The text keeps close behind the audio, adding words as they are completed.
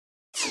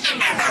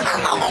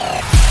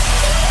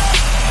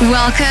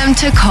Welcome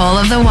to Call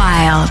of the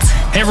Wild.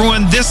 Hey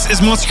everyone, this is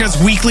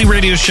Monstercat's weekly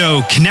radio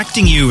show,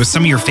 connecting you with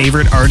some of your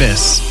favorite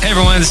artists. Hey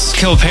everyone, this is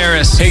Kill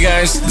Paris. Hey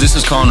guys, this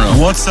is Conroe.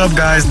 What's up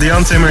guys,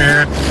 Dion Timmer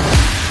here.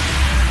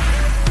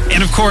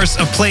 And of course,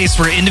 a place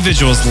where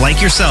individuals like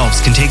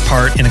yourselves can take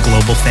part in a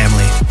global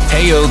family.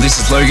 Hey yo, this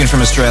is Logan from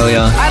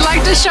Australia. I'd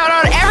like to shout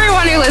out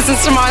everyone who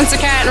listens to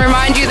Monstercat and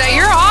remind you that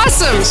you're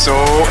awesome. So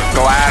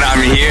glad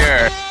I'm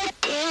here.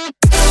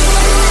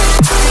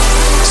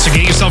 So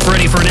get yourself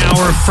ready for an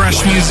hour of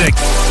fresh music,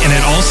 and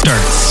it all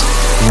starts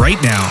right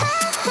now.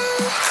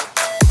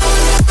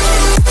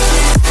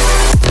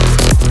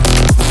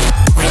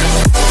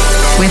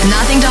 With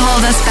nothing to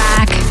hold us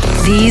back,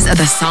 these are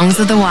the songs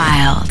of the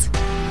wild.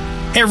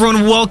 Hey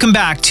everyone, welcome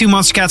back to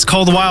Monstercat's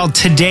Call of the Wild.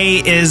 Today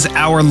is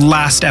our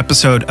last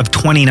episode of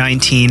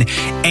 2019,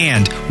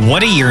 and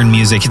what a year in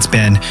music it's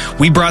been.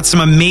 We brought some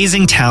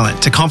amazing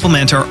talent to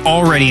complement our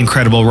already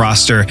incredible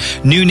roster.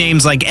 New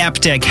names like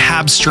Eptic,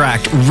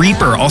 Abstract,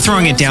 Reaper, all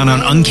throwing it down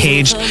on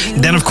Uncaged.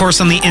 Then of course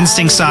on the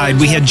Instinct side,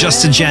 we had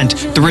Just a Gent,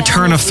 the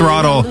return of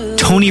Throttle,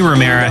 Tony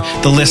Romera,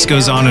 the list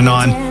goes on and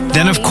on.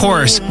 Then of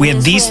course, we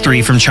had these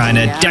three from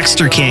China,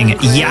 Dexter King,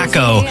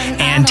 Yakko,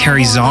 and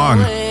Terry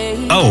Zong.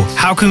 Oh,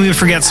 how can we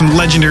forget some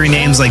legendary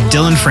names like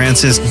Dylan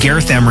Francis,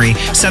 Gareth Emery,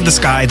 Said the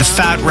Sky, The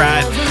Fat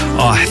Rat.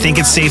 Oh, I think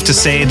it's safe to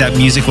say that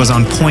music was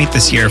on point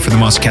this year for the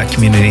Monstercat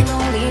community.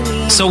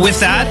 So with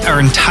that, our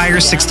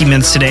entire 60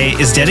 minutes today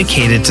is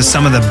dedicated to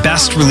some of the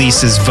best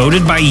releases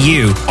voted by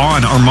you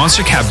on our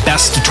Monstercat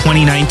Best of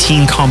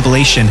 2019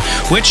 compilation,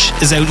 which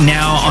is out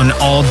now on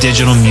all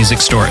digital music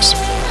stores.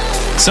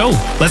 So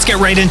let's get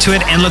right into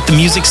it and let the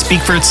music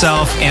speak for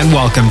itself, and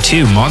welcome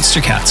to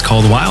Monstercat's Call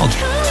of the Wild.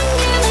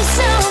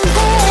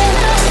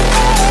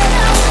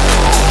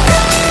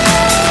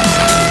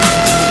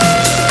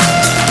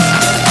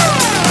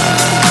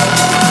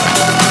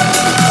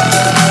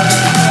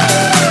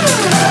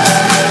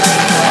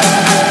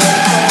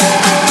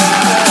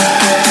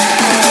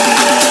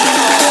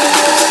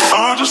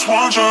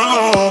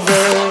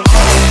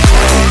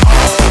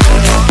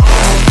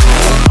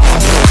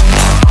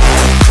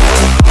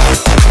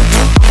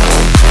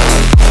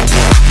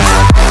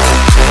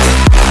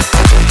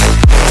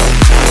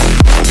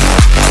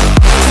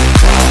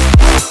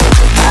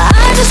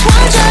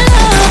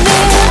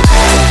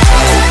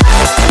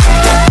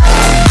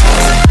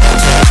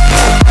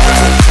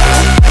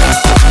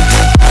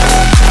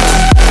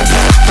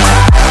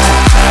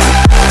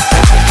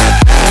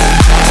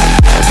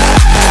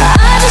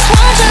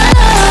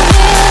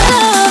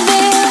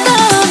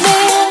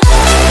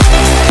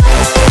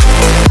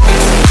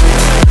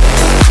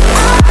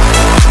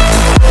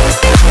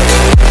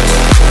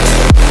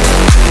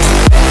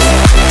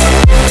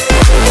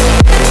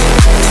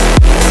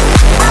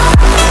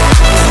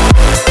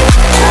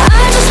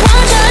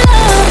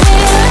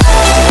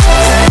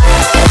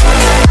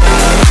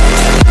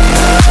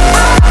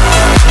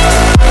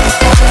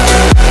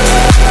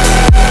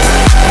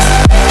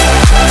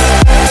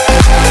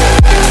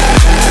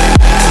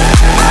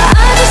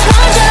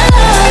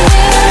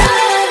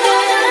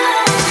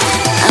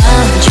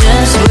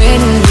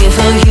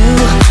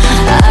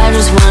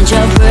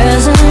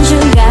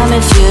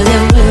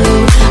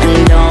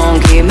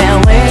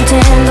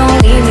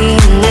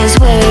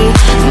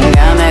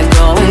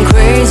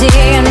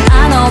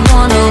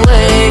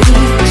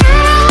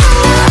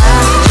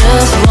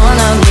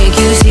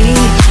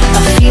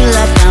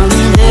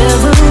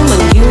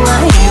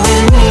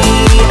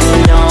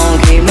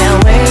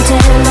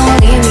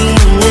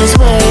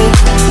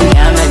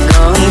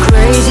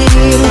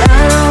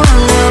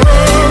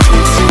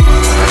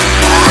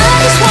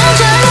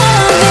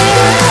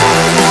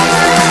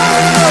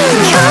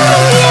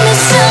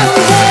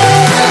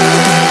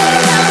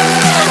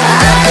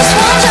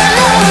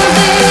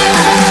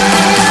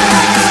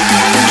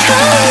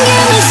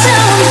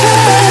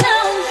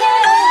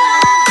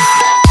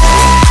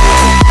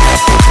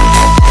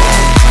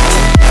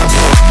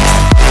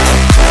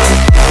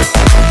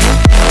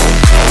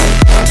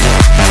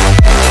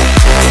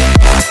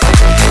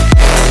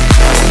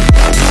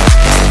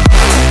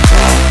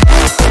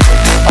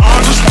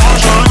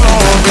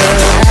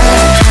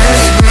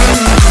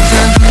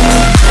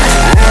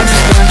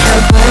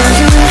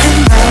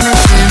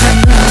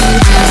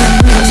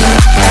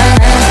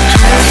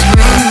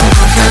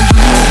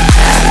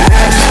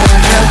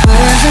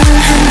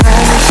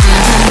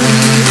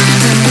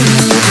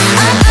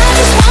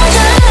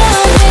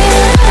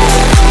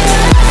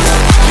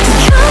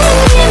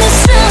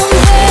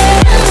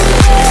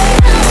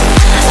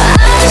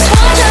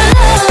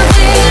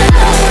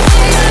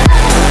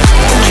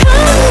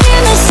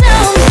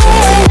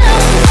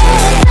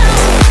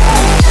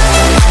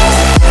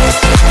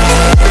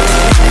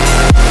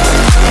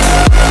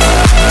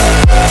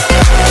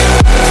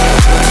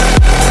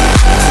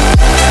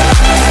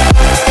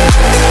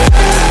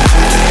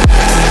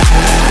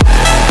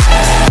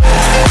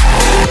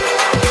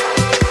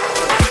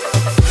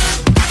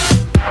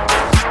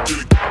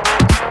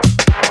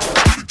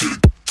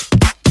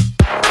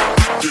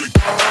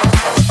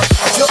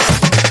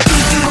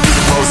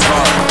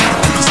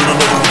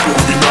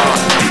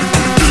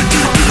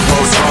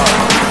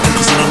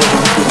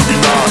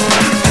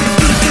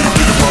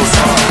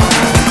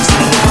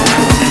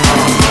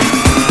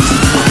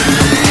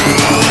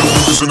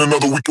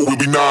 another week or will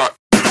be not.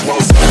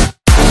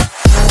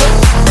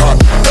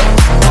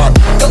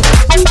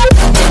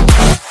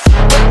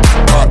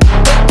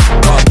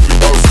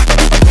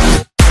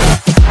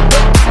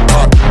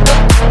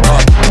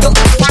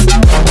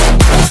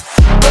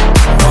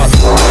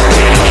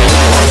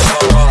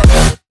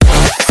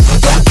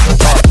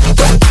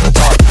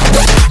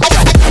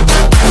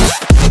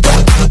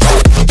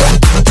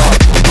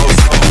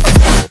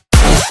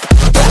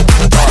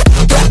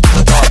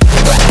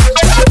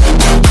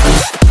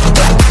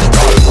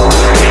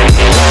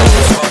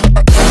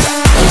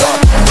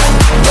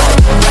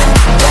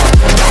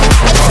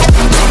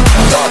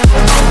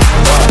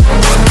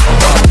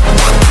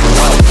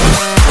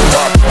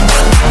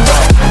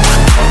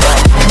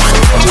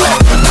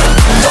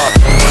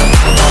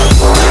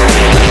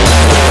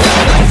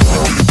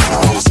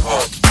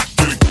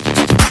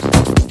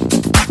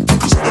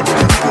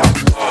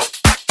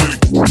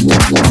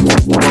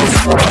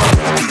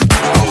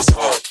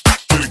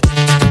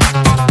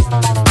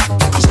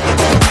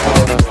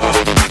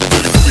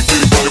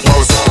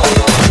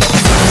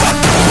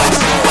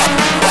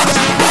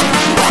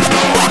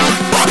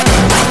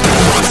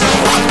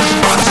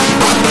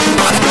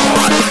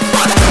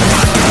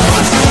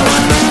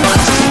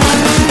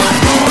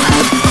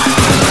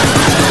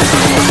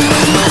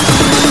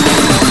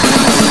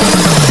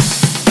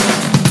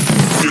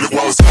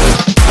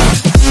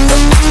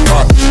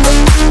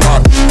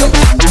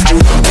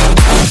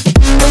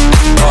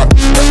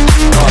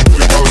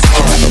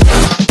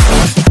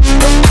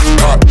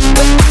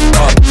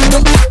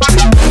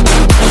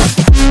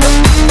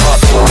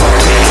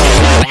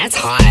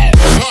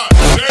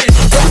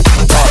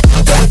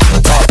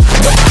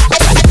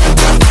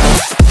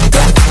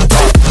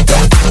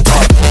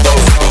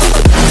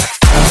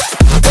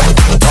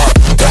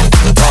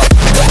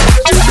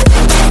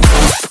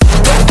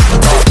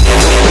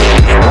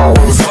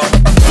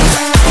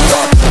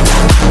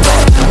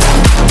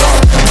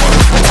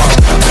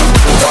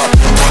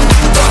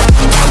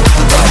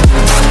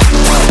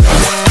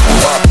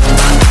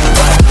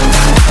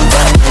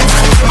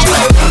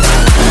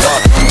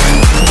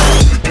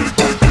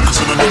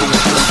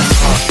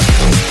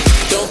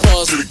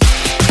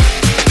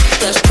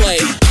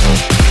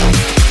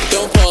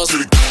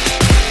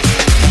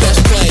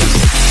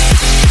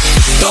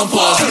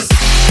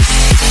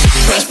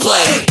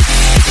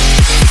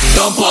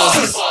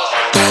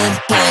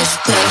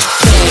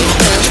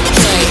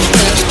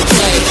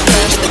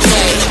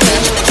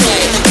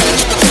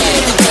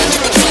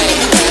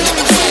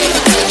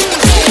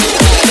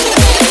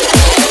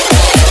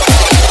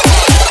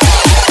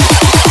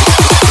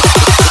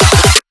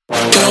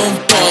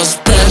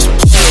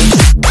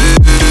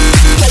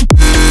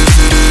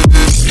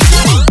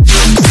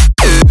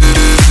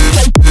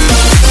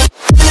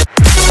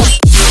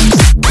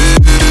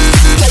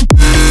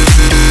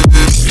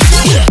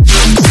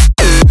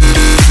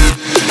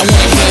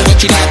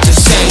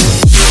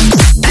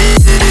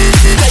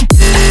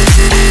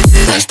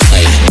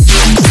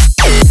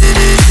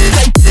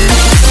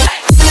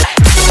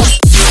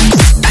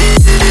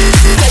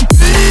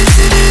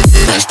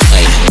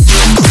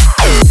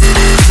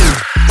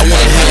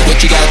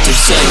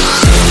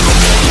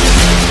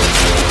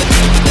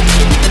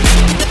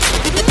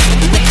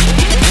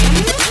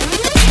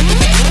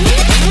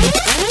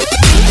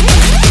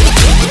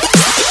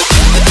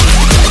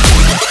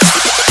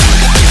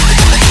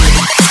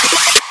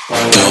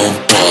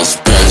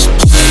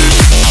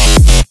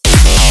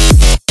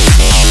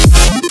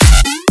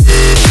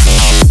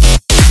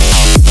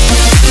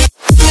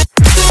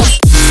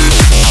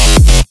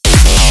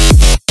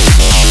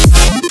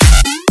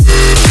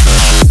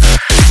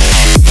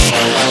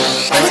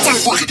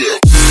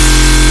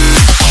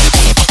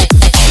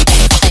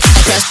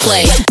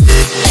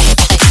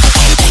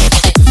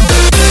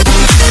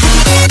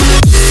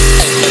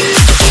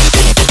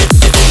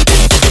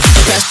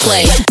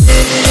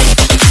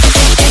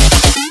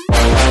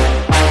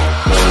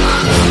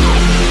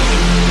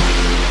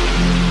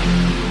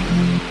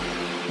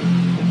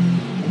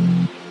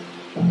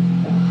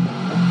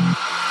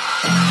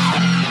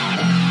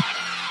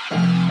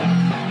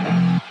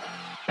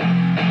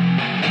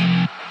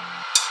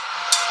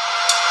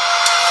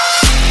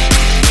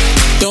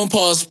 Don't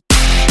pause.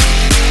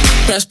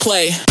 Press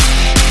play.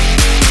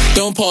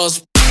 Don't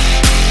pause.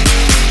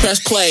 Press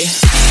play.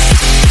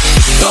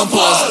 Don't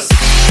pause.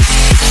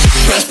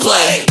 Press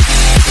play.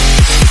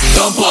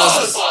 Don't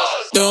pause.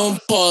 Don't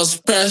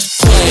pause. Press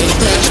play.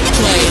 Press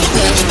play.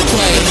 Press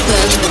play.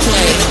 Press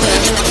play.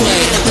 Press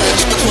play.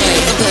 Press play.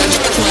 Press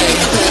play.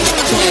 Press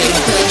play.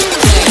 Press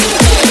play.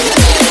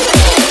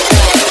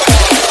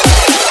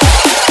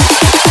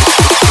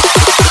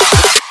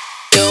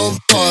 Don't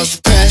pause.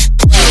 Press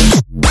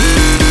play.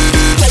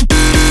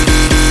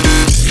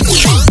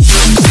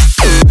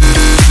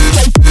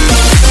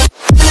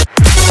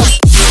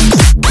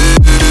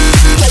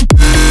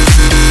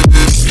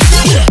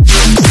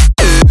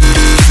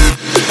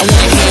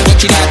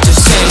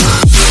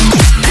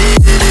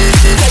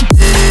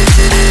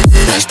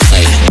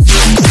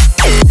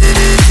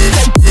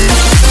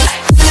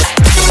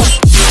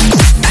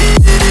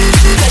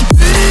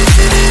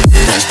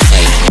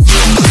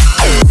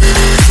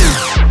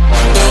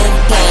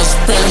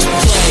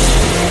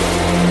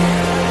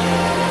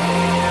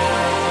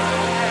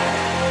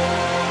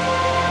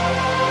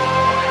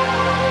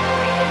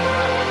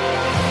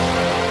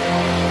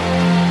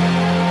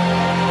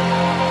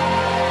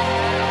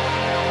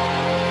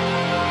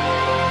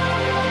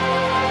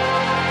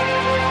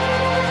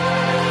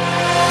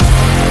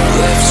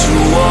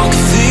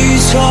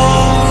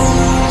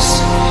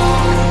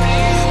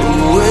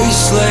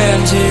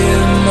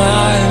 in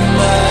my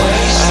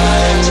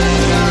mind.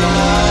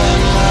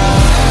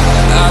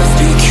 I've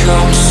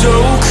become so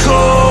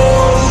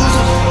cold,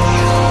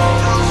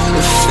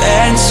 a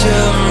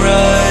phantom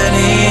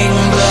running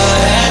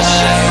blind.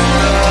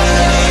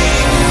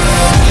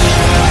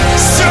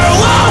 So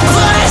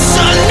hopeless,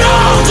 I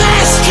know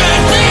this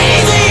could be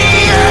the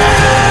end.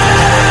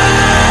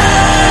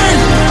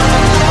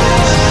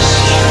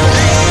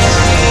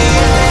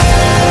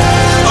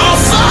 I'll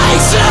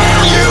fight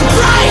till you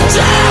break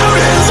down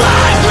and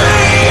let me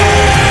in.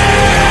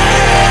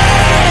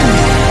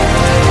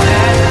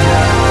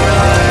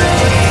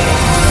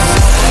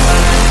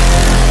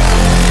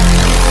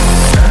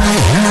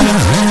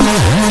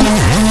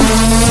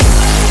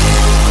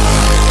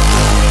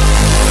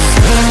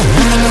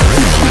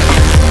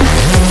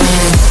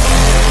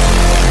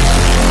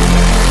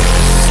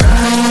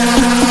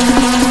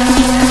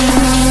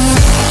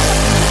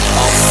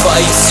 I'll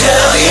fight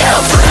till you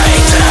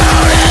break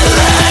down and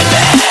let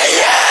me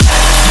in.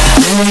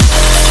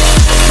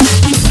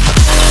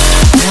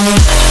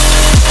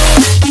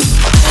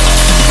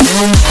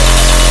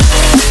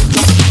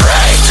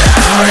 Break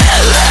down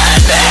and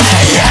let me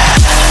in.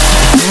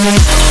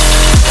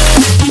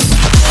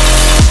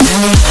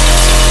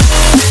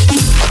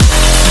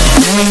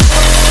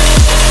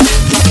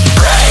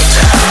 Break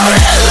down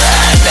and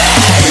let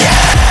me in.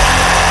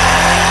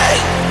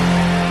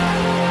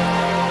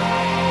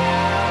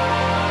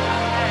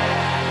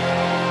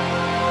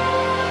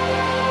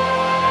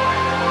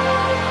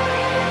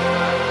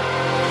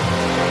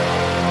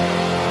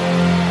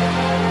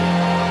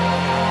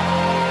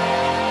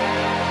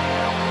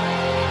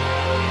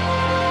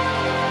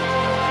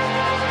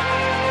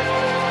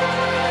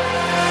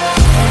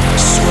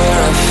 Swear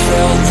I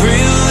felt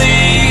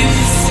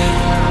relief,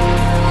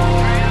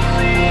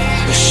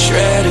 a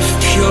shred of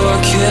pure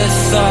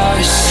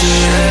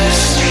catharsis.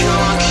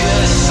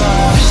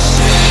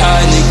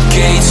 Behind the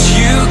gates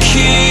you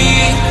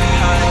keep,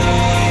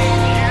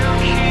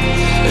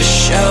 a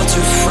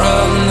shelter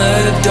from the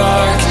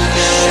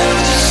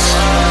darkness.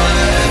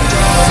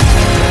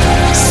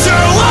 So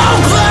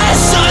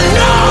hopeless, I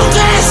know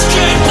this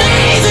could be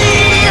the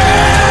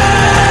end.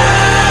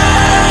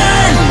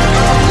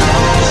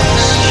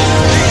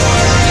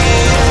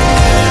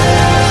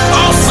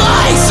 I'll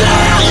fight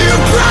till you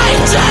break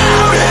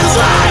down and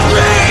let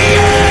me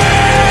in.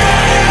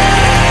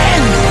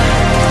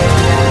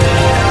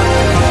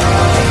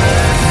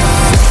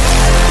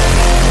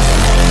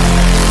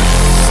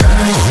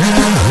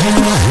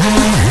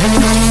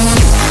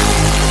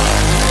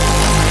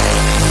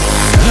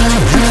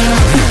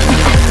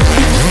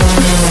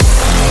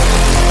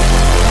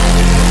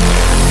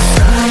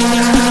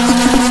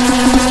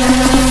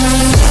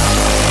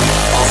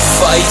 I'll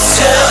fight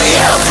till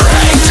you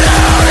break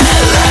down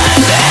and let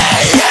me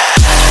in.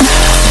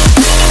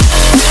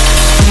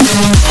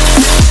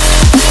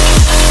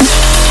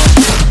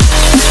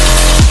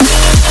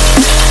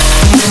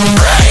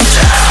 Break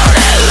down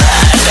and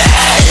let me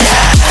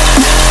in.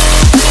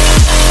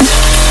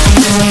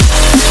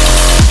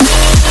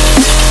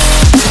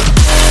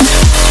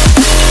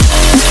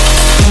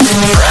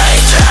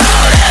 Break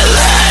down and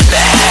let me break down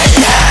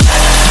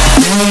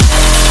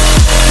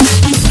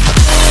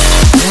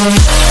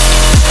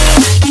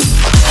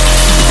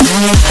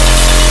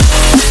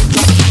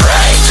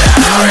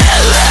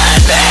and let me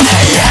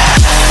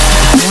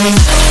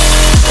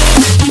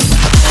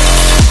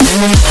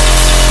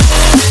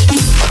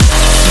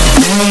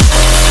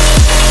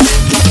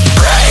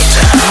break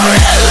down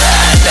and let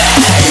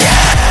me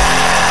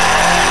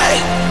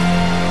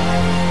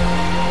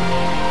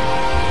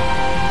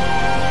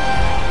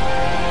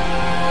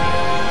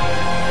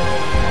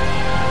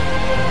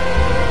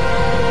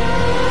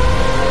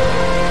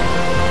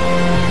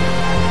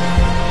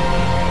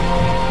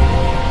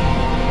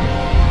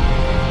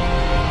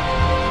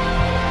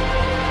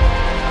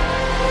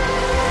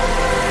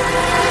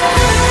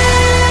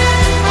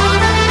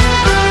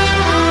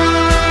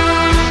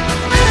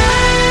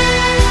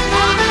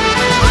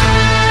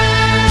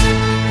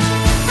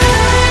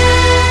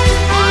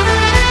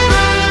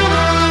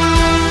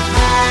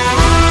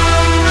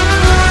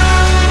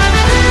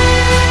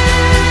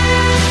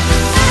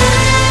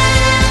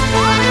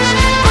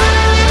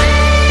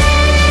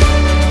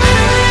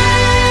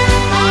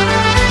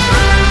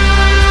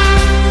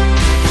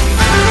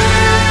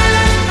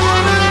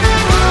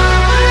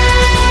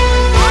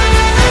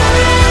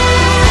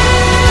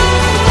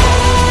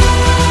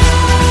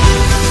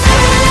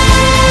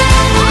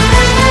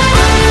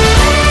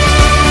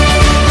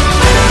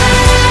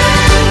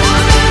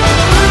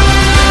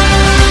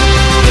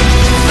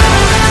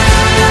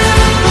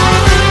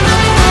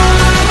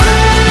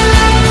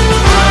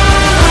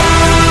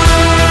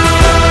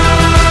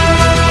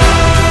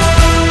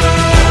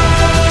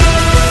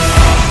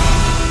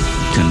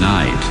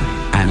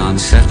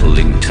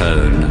unsettling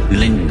tone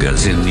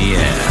lingers in the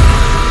air.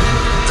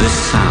 The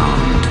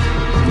sound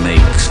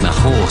makes the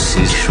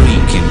horses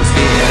shriek in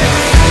fear.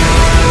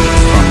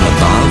 From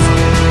above,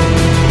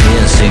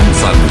 piercing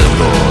thunder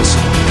roars.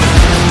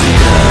 The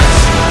earth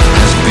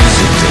has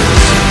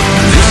visitors.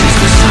 This is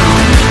the sound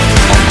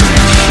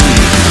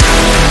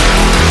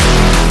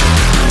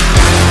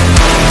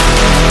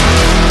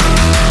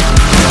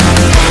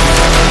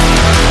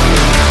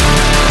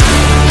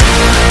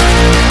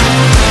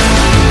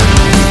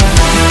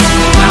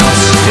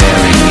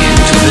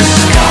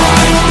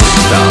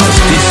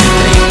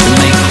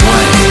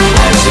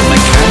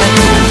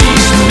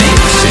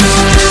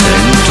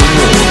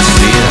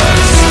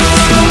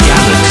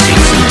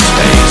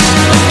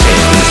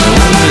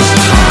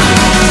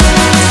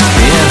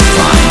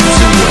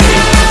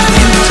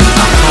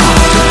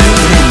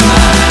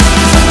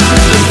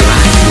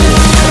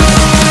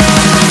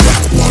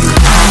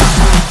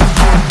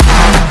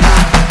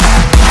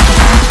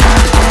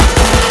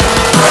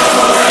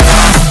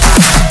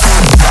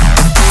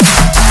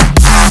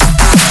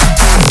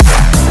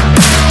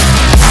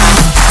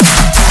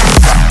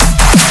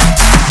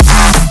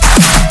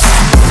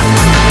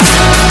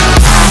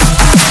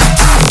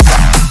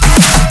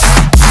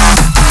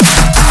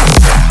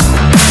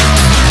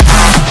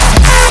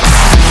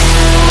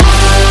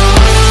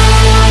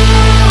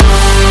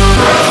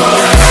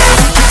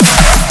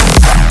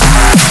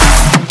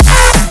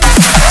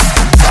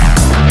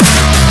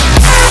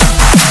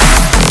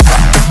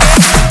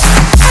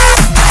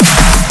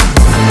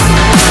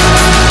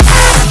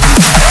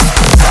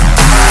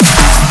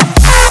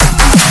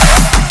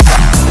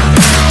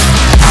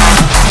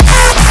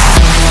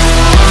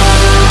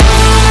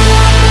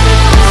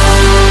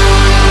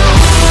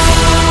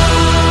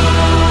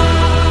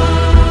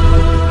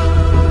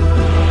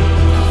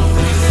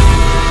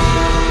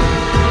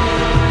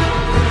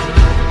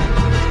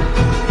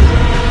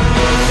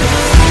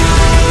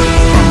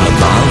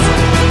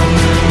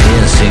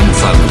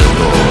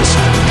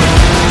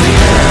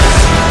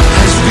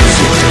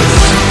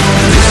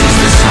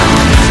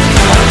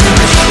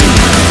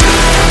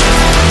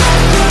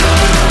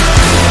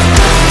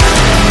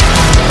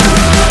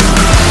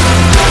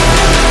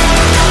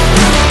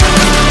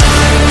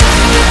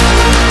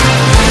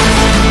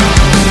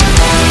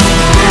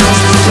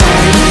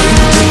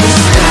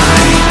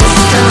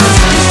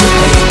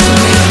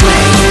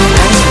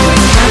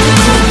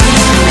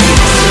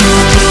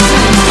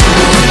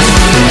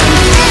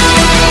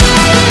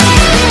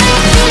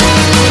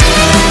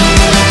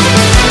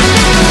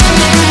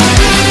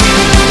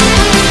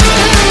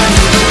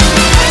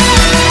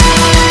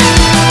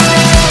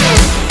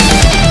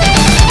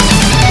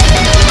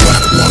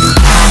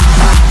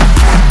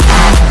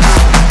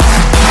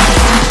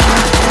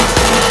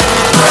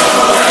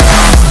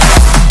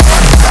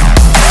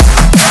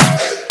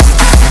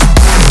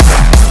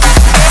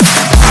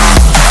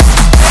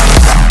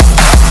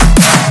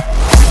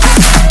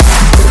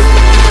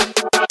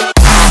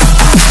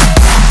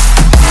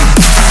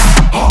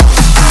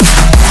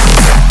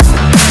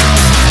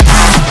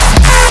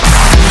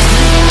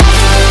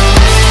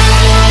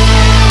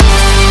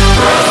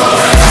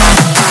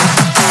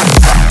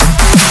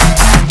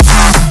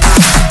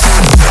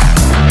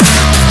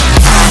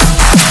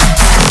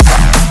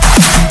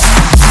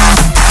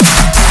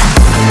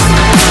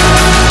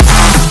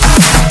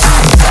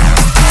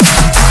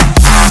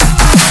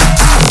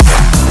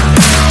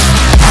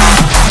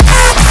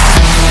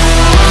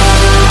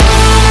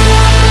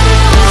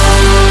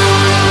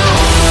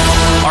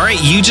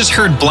You just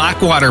heard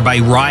Blackwater by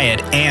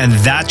Riot, and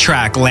that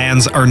track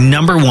lands our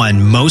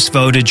 #1 most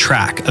voted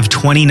track of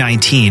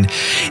 2019.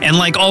 And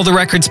like all the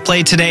records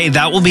played today,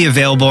 that will be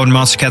available on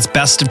Monstercat's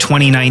Best of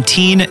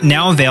 2019,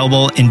 now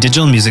available in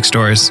digital music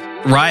stores.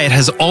 Riot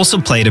has also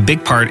played a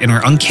big part in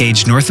our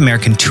Uncaged North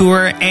American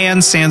tour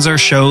and Sanzar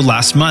show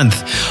last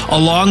month.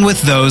 Along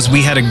with those,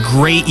 we had a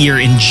great year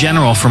in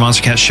general for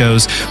Monstercat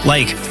shows,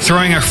 like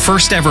throwing our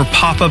first ever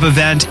pop-up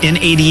event in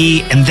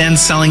ADE and then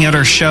selling out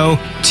our show,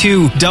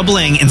 to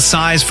doubling in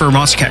size for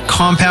Monstercat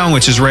Compound,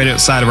 which is right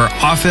outside of our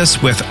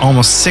office with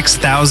almost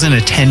 6,000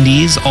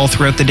 attendees all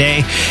throughout the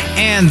day.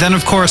 And then,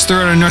 of course,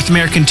 throughout our North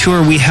American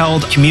tour, we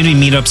held community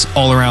meetups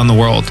all around the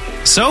world.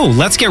 So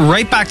let's get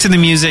right back to the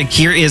music.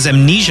 Here is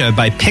Amnesia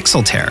by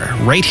Pixel Terror,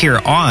 right here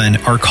on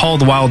our Call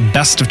of the Wild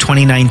Best of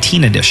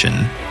 2019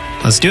 edition.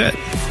 Let's do it.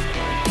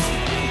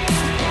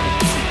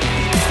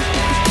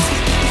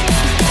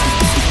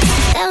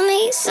 Tell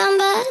me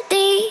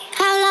somebody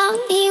how long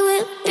he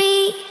will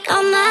be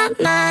on my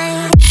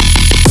mind.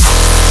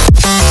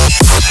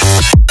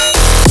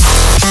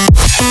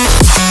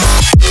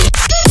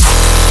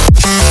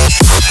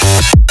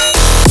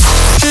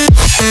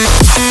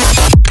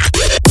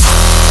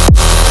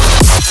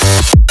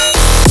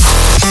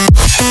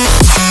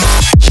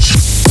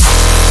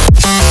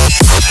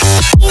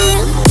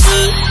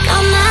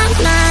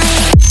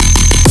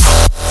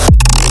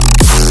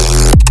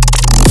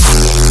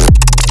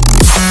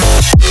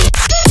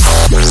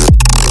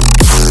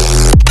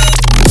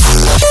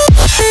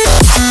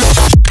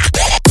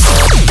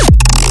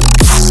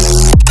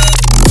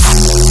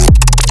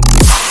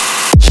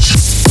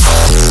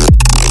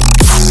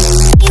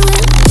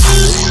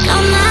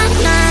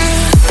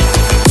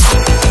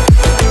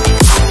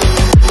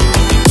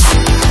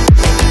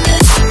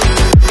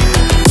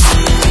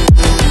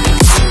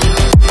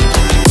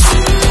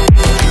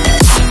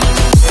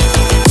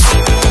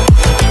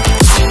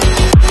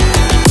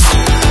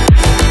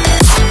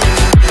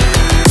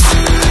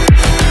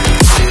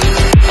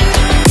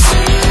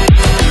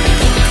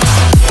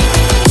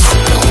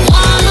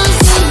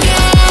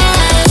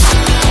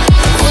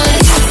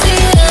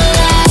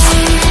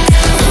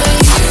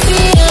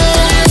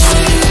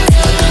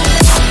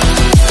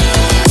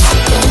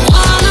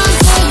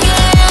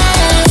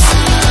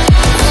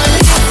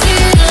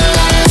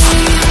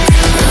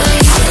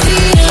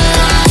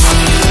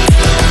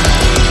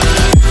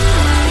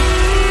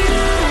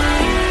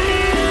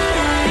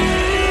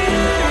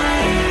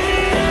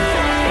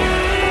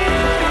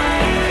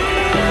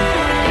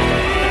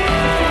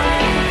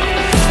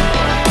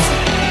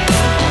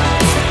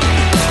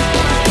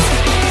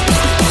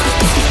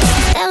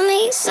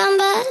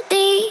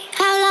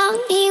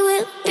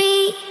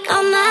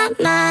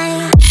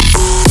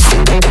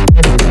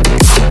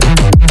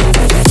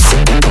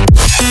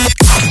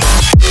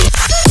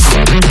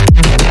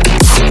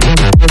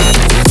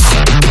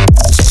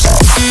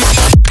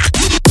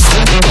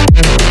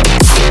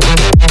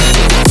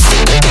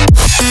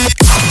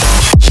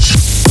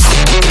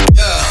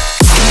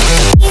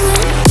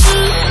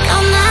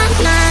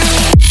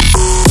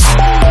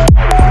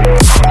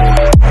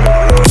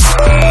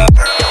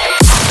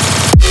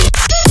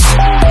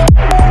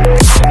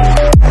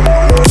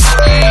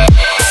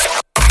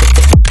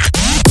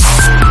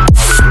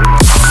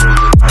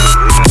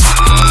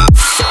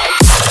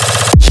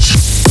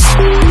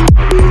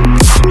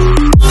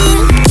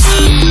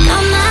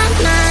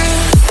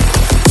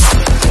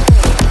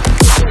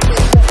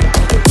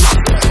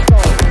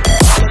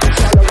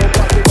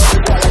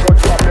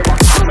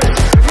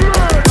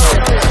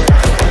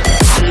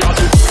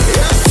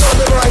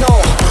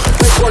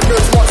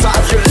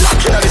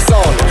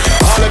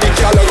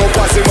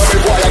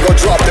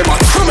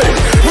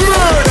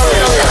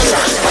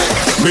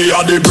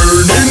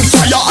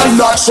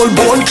 natural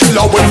born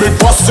killer. When me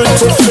bust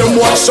into flame,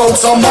 watch out,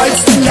 some might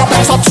sting. You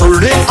better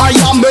turn it, I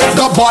am make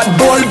the bad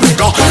boy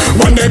bigger.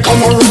 When they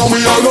come around,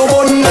 we all go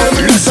on them.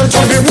 Listen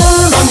to the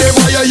word and the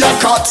fire you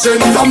cut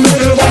in the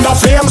middle. When the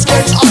flames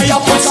get higher,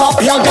 put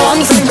up your gun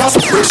fingers.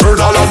 Return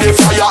all of the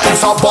fire,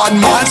 it's a bad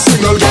man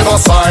signal, give a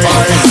sign.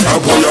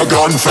 Pull your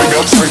gun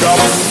finger trigger,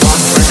 gun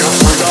finger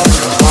trigger,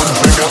 gun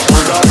finger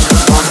trigger,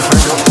 gun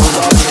finger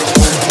trigger.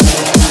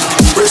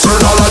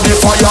 Return all of the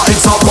fire,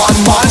 it's a bad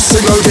man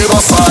signal, give a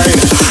sign.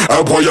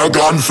 Pull your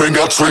gun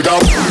finger trigger.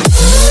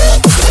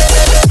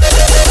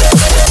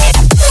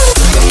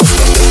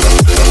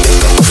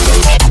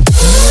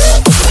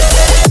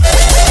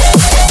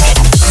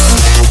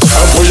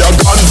 Pull your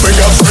gun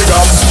finger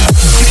trigger.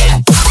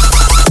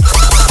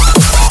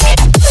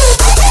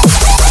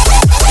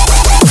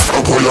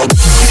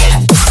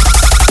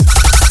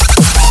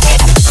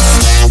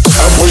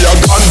 Pull your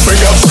gun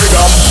finger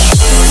trigger.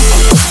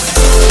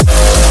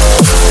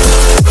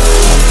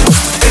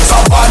 It's a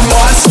bad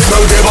man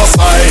signal, give a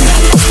sign.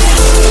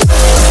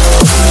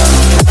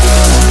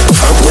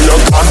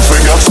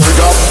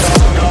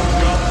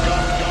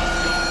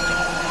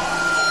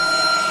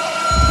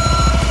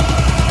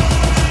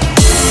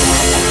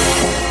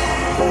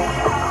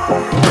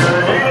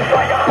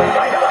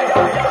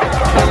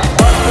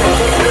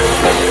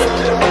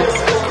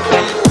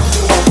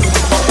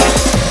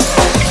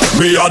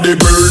 Me are the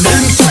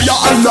burning fire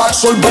and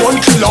natural born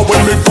killer. When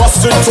me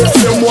bust into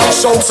flame, watch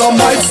out, some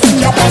might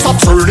sting. You better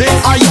turn it,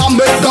 I am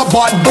make the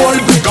bad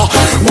boy bigger.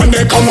 When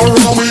they come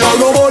around, we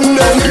all go on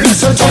them.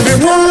 Listen to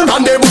the word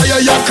and they buy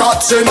your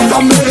cuts in the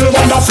middle.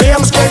 When the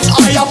flames get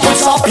higher,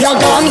 put up your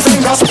gun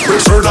fingers.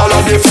 Return all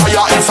of the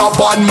fire, it's a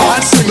bad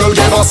man single,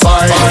 give a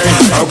sign.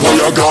 And pull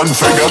your gun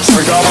finger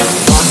trigger.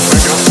 Gun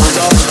finger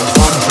trigger.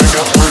 Gun finger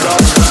trigger.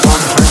 Gun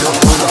finger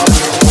trigger.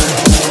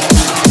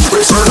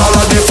 Return all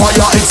of the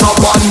fire, it's a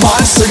bad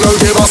man single,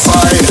 give a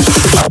sign.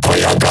 And pull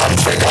your gun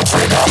finger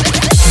trigger.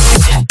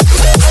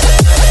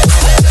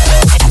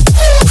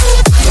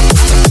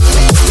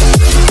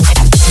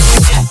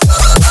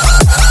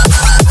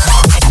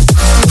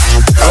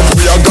 Gun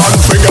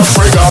finger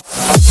trigger.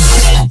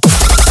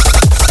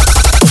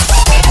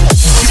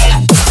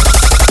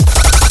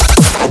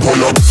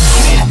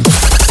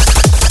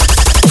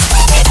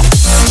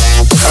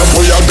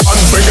 Pull your gun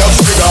finger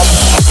trigger.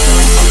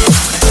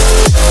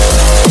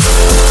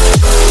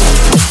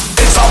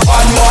 It's a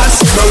bad man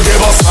signal,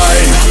 give a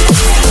sign.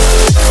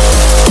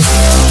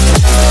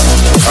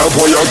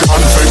 Pull your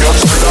gun finger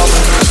trigger.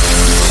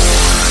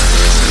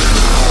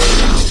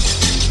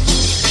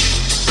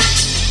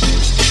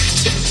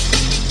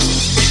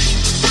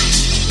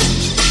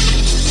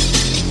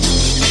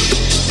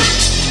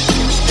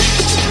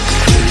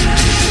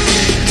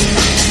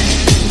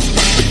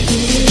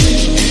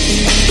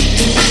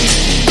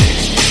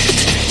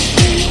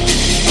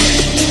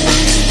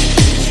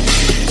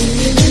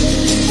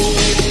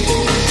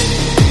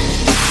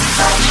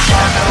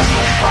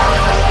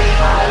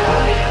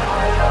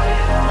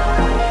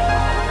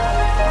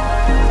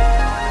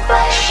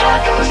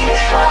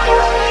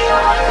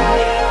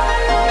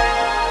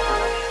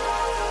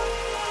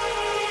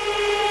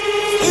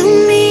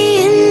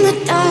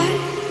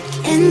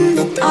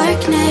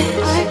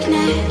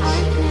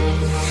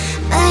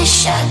 My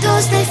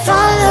shadows, they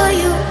follow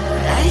you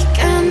like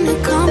an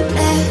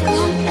accomplice.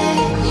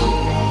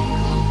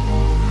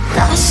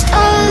 Lost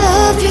all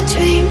of your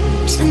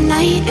dreams, the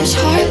night is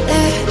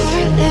heartless.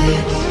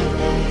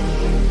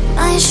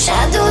 My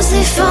shadows,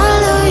 they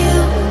follow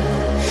you.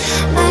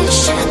 My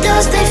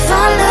shadows, they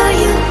follow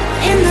you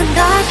in the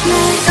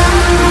darkness.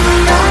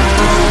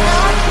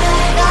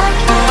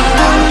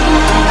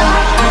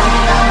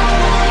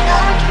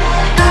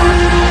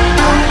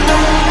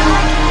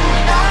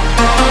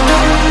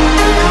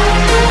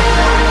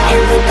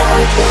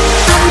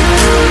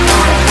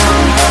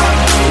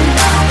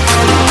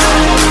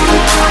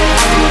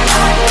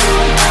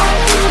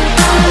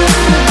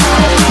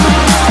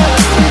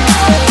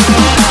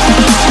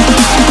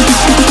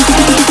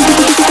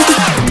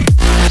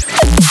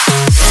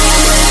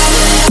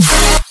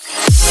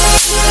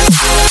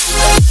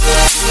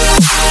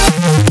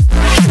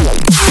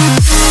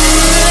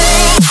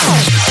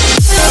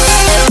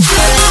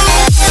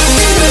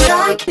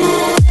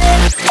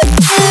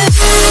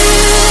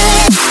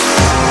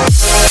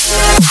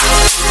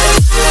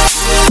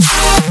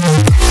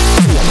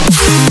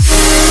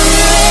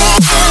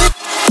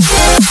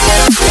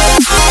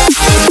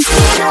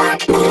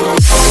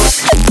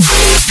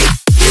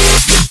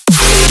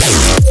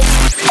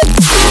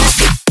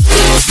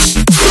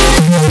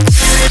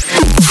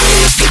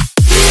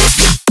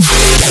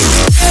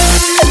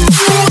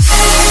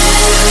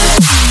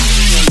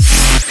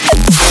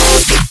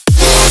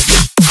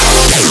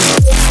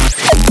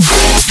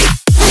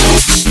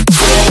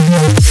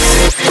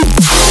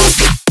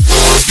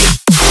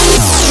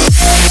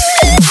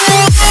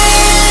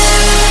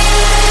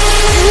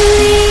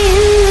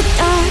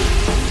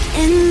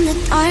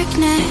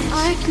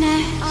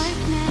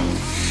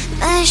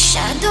 My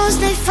shadows,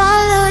 they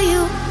follow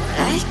you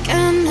like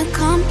an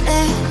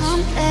accomplice.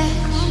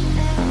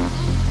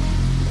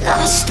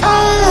 Lost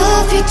all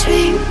of your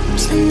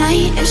dreams, the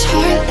night is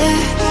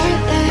heartless.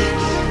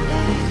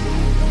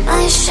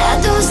 My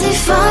shadows, they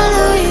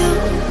follow you.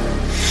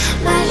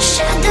 My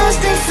shadows,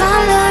 they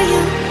follow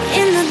you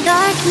in the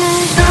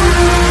darkness.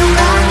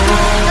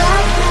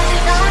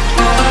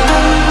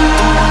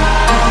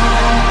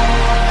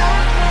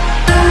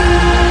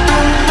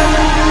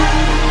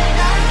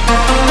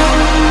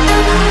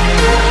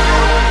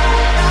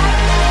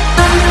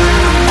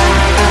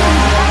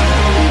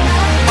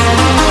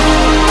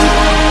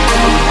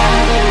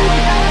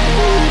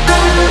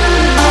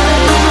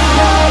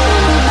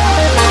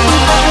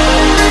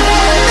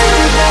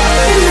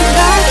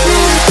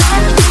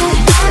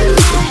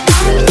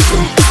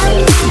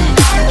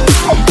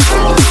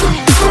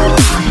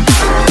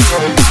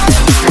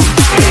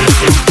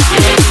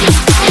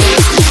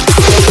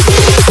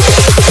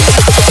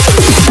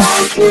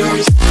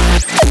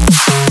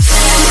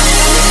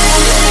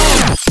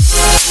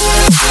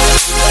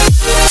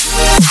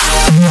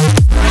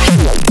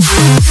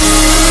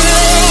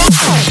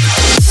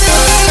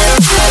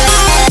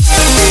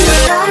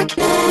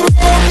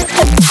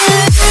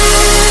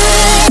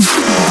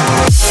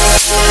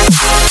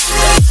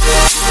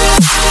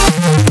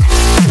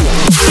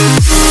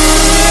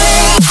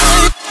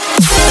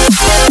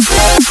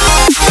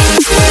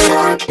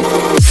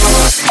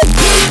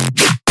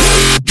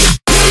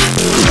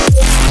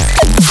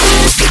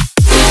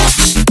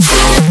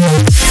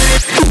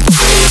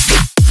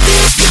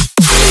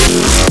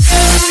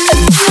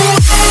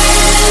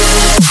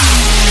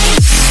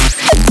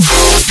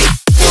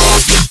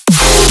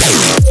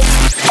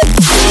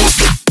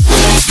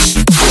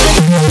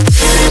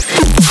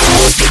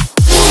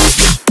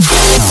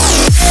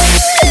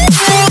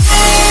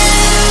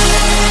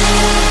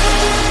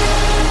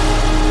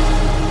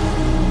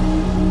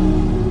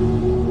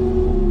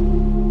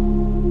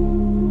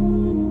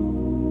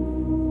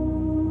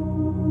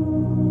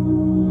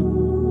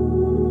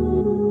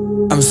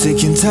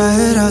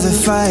 of the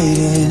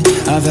fighting.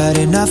 I've had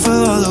enough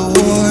of all the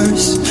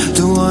wars.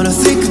 Don't wanna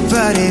think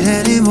about it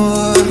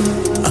anymore.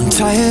 I'm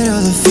tired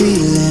of the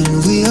feeling.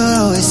 We are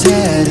always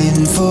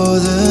heading for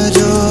the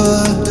door.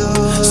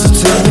 So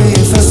tell me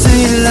if I say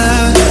it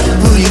loud,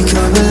 will you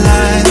come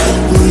alive?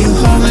 Will you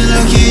hold me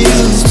like you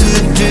used to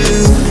do?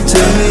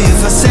 Tell me if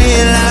I say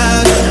it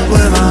loud,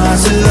 will my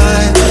heart's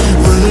alive?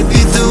 Will it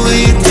beat the way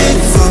it did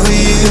for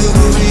you?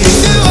 If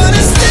you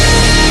wanna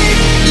stay,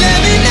 let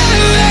me know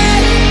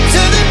it.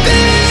 To the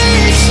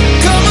beach,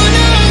 come on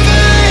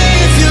over.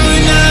 If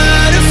you're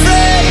not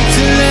afraid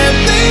to let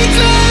me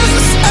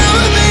close, I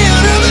will be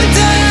on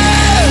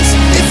overdose.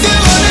 If you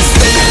wanna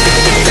stay,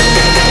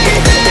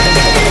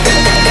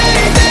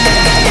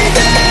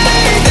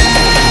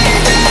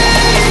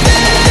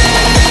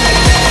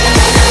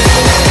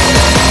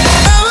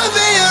 I will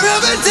be on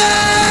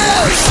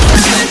overdose.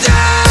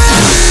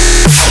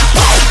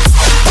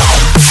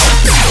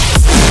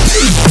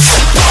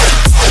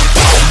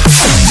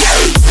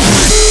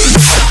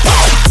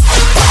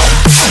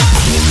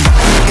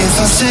 If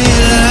I say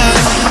it loud,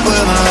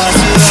 will my heart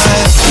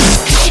survive?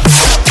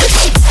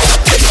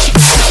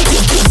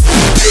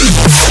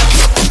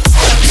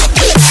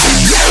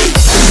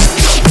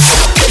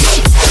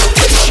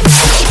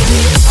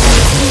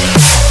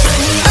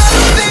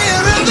 I'll be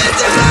a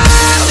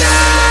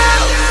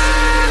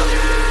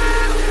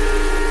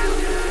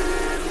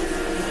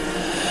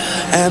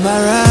Am I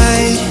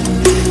right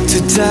to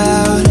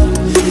doubt?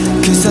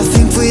 'Cause I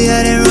think we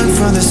had it wrong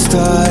from the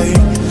start.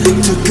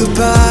 Took a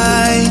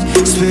bite,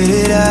 spit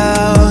it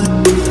out.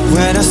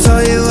 When I saw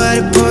you had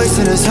a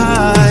poisonous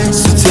heart.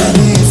 So tell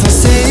me if I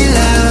say it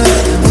loud,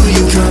 will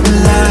you come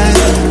alive?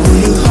 Will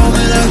you hold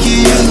me like you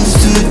used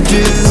to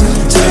do?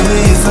 Tell me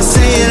if I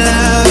say it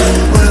loud,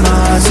 will my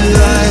heart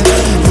survive?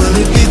 Will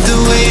it beat the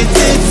way it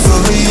did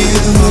for you?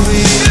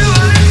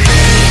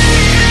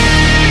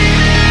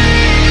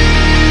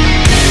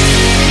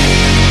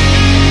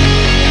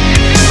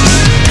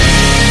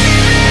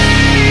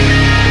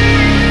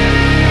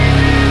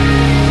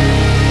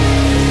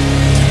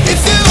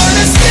 If you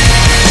wanna stay,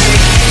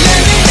 let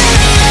me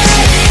know it.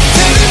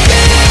 To the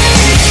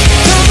beach,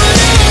 come on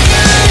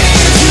over.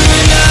 If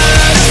you're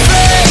not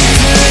afraid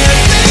to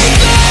let me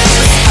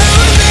close, I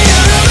will be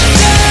on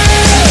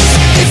overdose.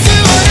 If you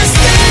wanna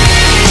stay,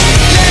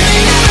 let me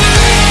know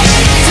it.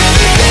 To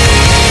the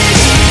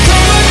beach,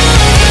 come on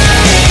over.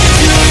 If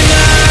you're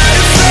not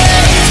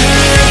afraid to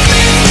let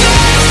me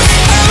close,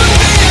 I will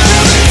be on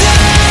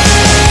overdose.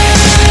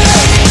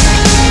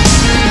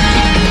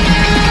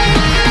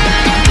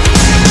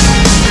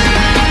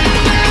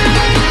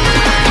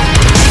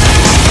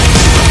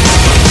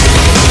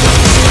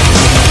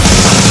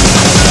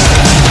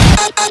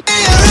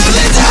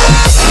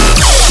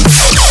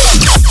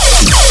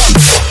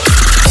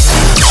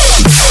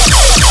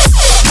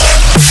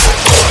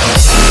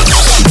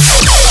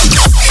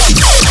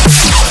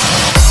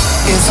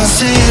 If I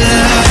say it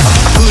loud,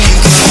 will you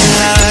come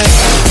alive?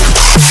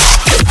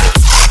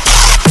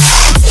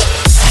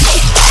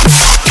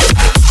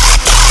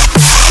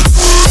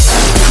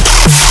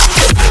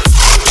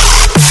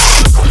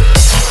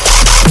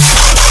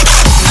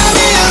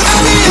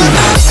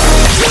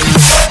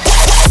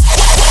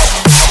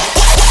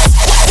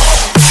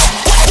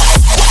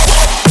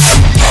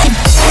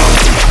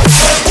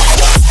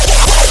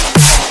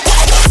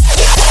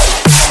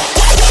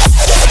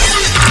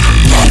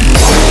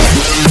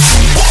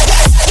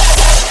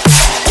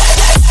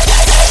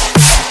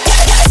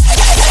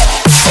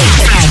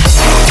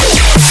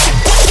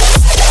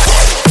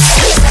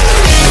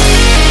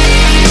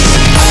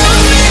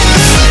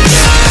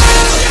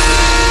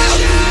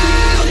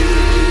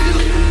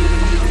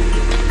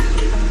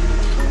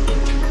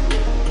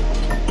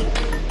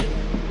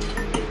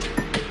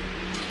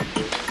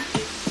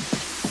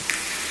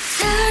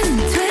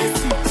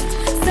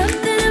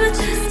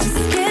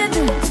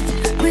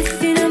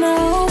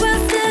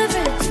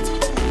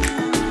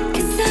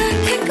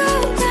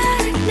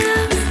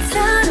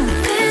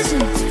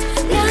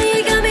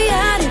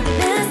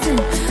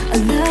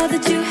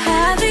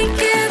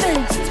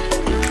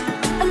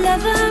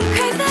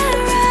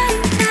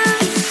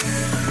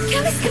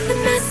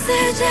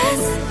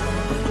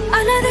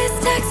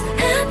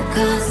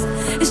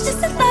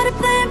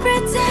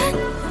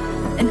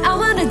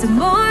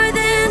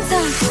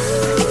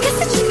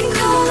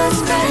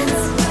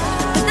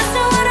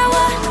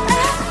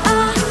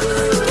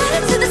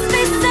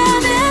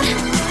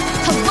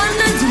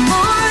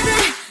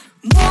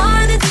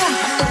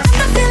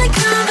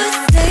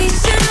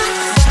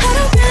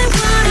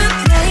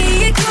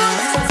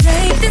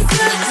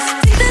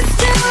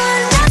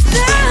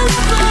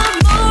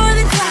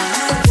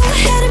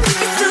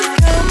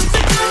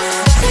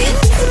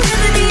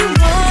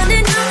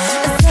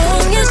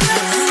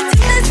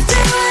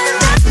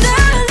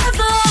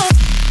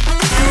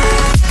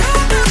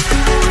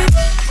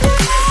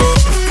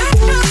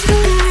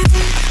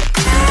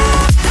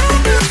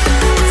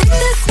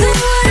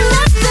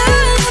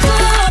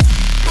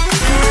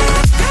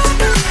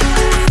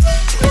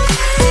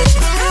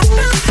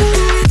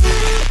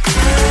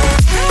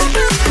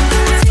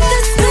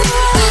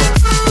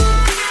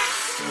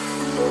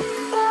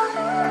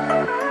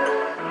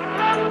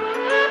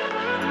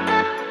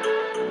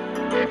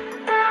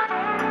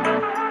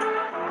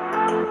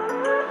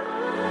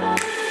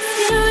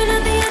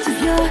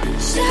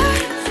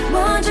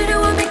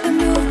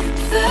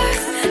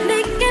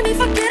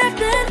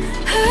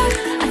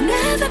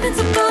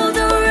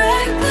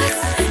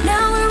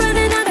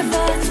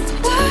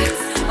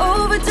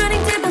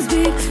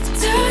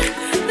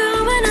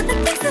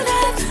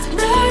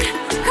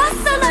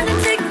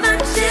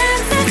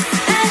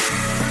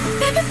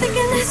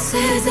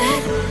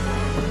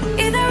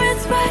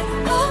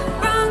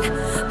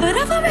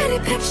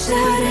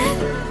 shoot it,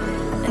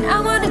 and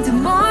I wanna do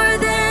more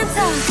than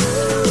talk.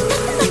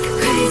 Nothing like a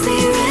crazy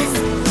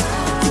risk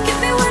to give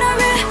me what I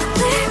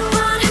really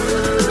want.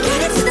 Get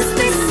into the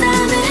space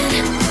I'm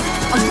in.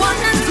 I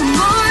wanna do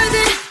more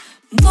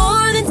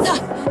than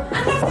talk.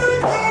 I'm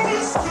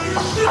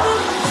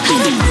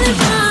really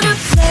gonna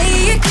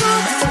play it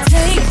cool.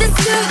 Take this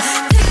to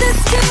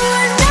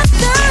another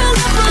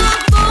level.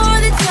 More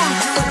than talk.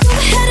 Go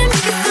ahead and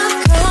make yourself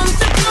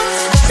comfortable.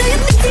 I'll show you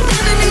things you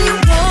never knew you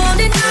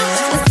wanted now.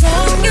 As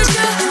long as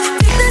you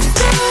take this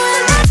to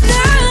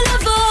another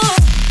level.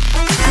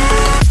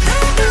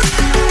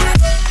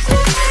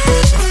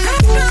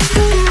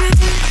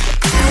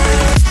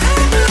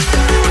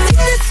 Take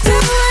this to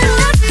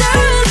another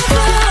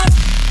level.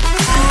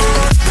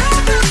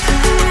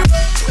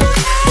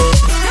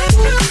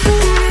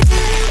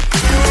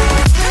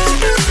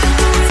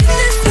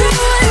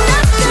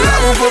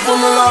 Up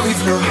on the lobby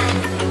floor.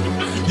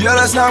 Yeah,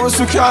 last night was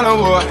some kind of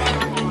war.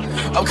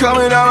 I'm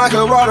coming down like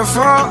a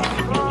waterfall.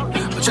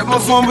 I check my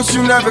phone, but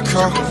you never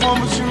call.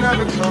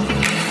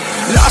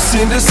 Lost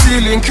in the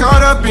ceiling,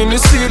 caught up in the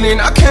ceiling.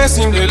 I can't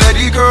seem to let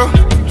it go.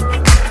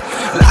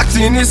 Locked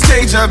in this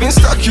cage, I've been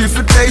stuck here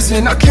for days,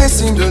 and I can't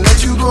seem to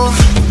let you go.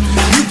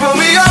 You pull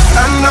me up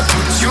and I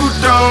put you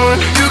down.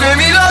 You gave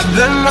me love,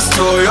 then I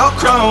stole your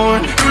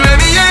crown. You let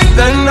me in,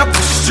 then I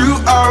pushed you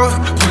out.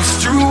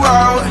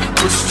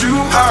 Pushed you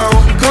out.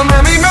 Come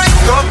let me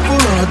make up for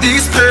all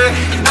these pain.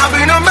 I've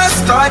been a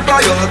mess tied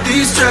by all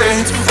these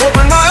chains.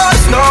 Open my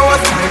eyes, now I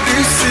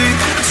finally see.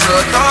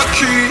 Shut the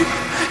key,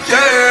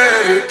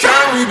 yeah.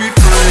 Can we be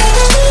free?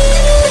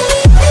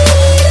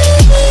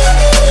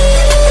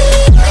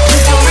 You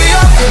pull me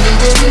up,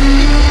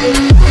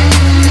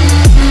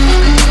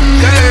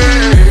 yeah.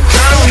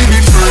 Can we be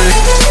free?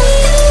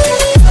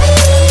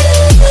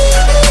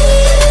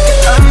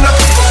 And I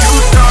put you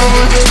down.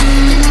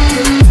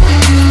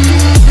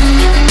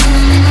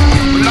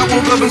 I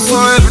woke up and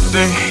saw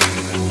everything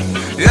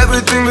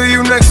but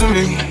you next to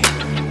me.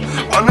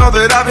 I know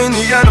that I've been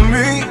the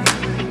enemy,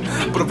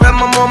 but I've had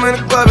my moment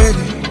of clarity.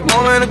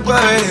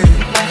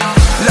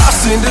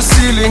 Lost in the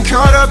ceiling,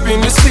 caught up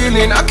in this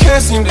feeling, I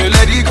can't seem to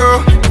let it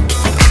go.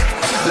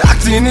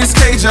 Locked in this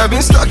cage, I've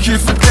been stuck here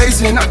for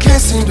days, and I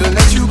can't seem to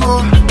let you go.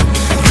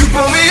 You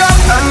pull me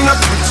up and I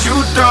put you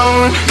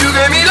down. You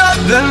gave me love,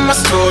 then I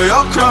stole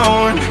your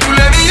crown. You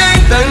let me in,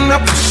 then I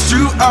pushed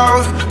you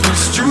out.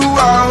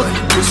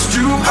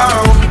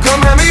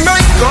 Come let me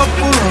make up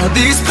for all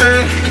these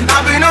pain.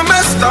 I've been a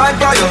mess tied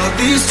by all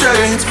these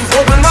chains.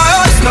 Open my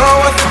eyes,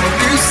 now I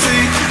finally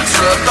see.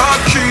 Shut the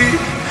key,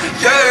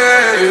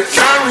 yeah.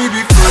 Can we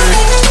be free?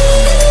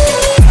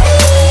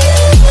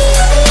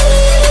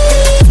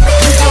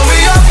 You pull me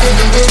up,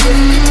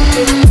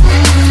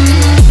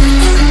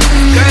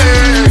 yeah.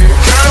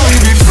 Can we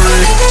be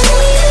free?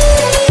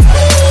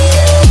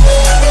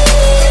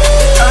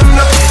 And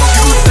I put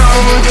you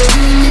down.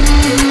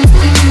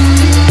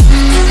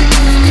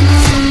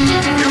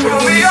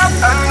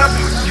 And I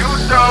put you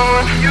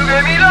down. You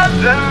gave me love,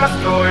 then I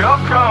stole your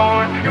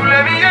crown. You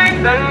let me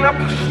in, then I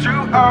pushed you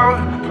out.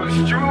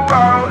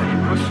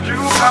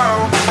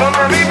 Don't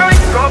let me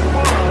make up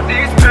for all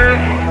these pain.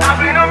 I've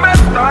been a mess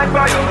tied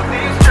by all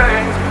these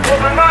chains.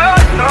 Open my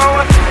eyes, now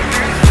I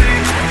finally see.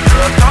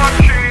 Shut the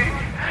key,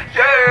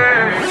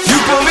 yeah. You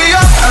pull me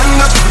up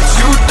and I put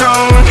you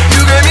down.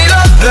 You gave me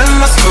love, then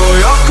I stole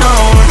your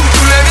crown.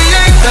 You let me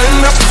in,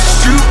 then I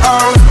pushed you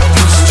out.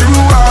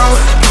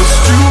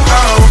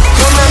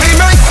 Don't let me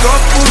make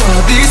up for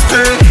all these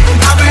pain.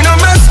 I've been a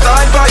mess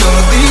tied by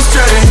all these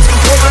chains.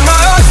 Open my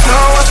eyes,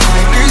 now I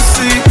finally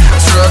see.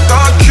 Shut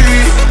the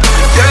key,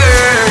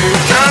 yeah.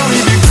 Can we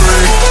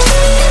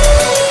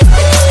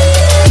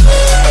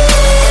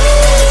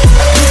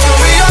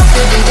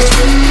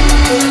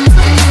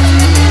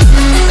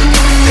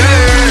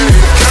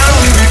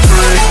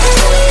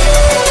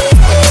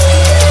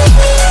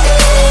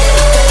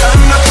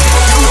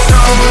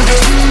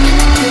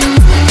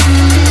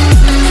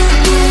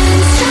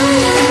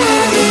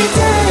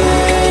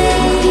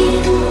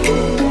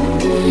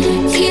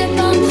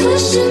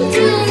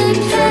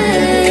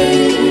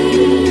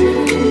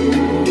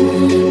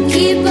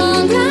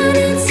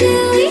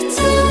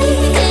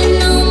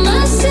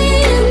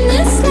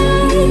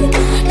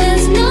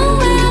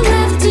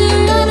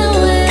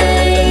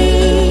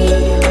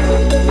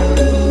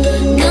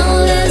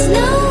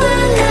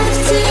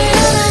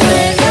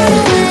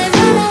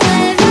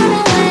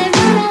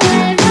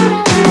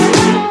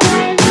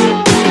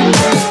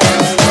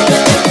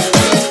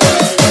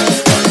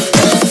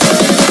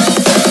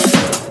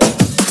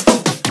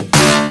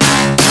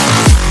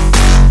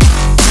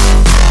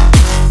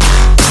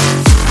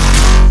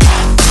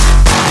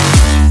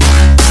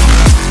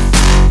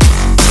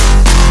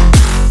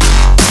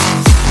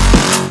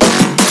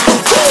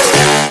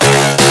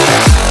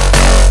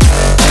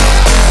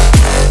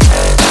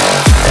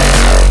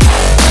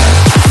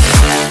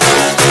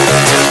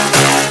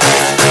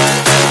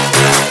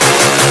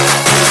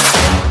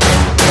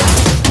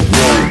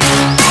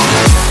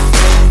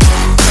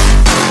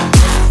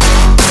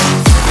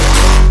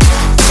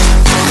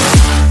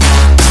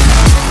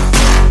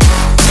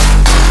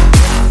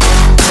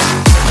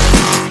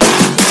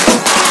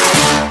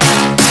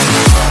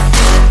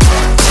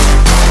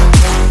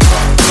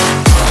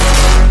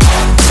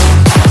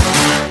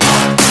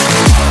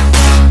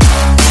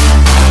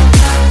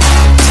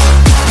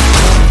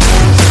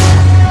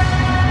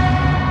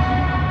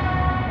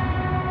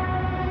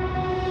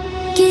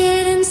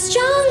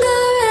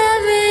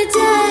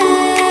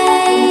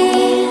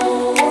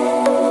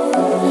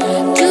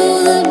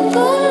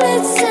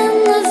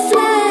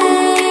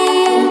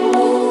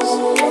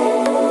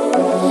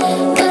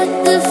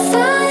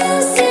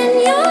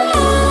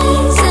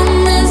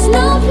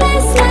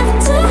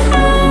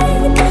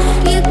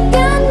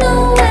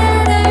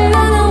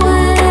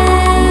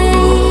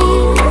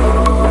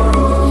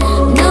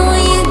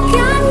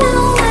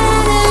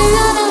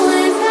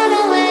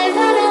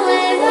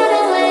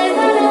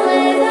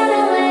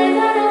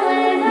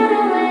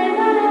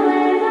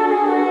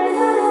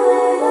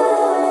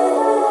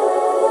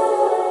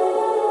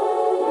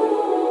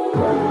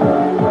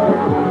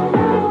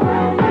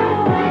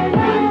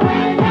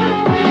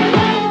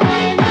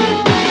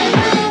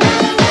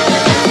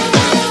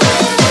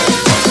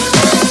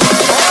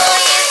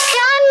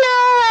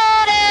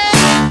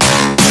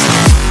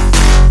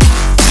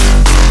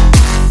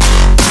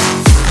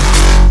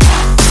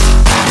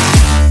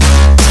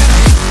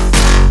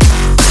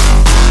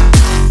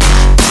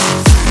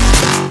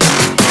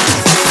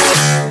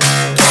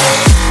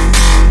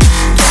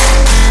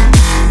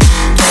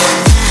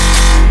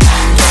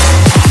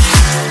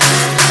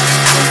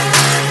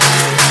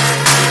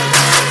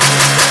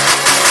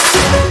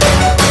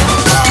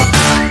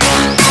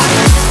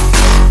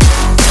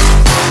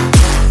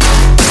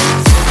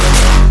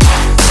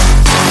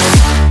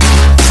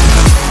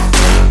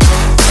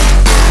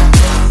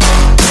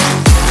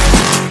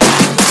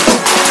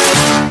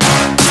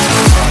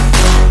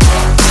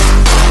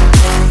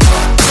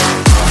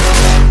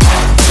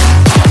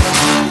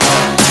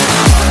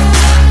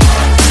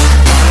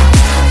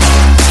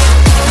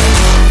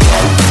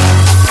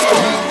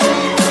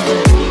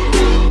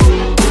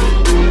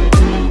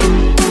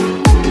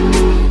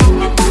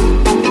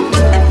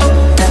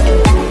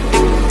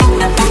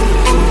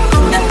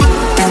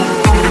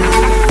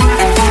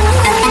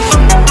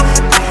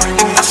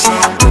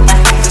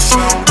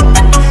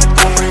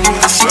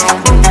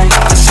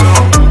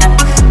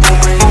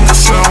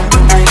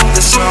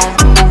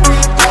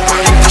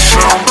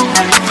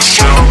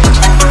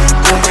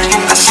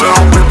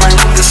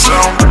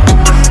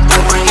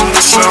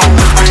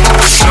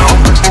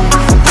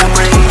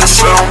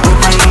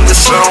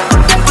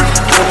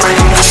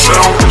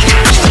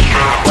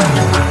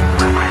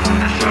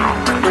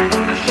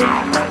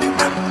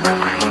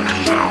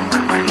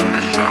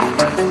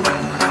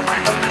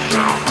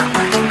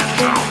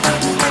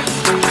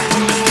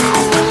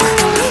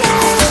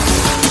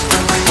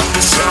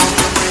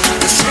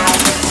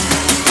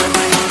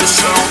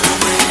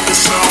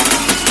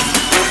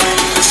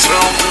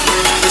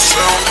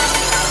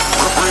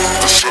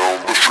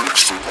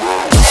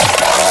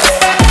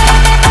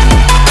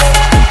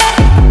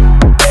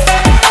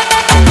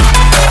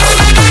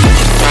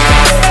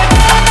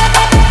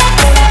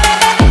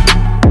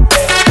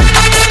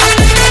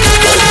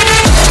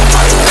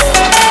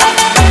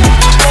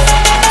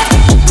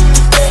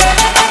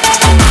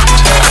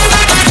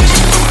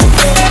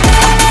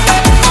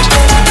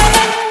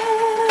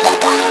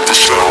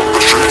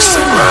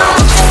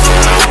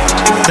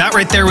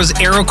there was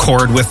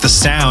Aerocord with The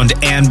Sound,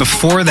 and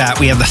before that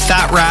we have the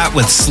Fat Rat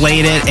with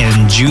Slayed It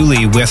and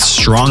Julie with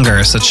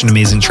Stronger. Such an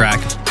amazing track.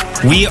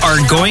 We are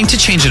going to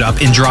change it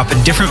up and drop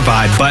a different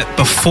vibe, but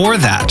before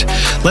that,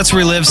 let's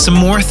relive some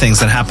more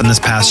things that happened this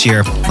past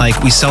year.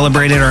 Like, we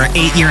celebrated our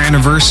 8-year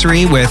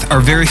anniversary with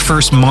our very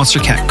first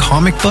Monstercat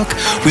comic book.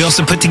 We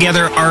also put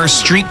together our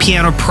street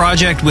piano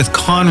project with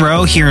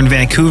Conroe here in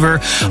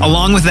Vancouver.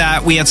 Along with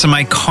that, we had some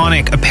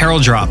iconic apparel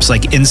drops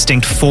like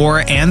Instinct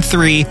 4 and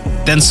 3,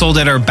 then sold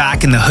at our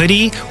Back in the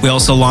Hoodie. We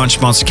also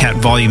launched Monstercat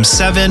Volume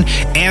 7,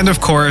 and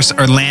of course,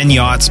 our Land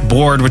Yachts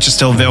board, which is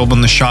still available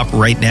in the shop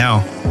right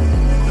now.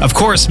 Of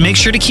course, make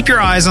sure to keep your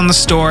eyes on the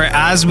store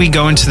as we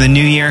go into the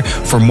new year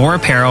for more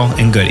apparel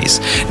and goodies.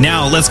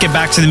 Now, let's get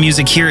back to the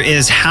music. Here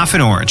is Half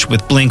an Orange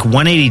with Blink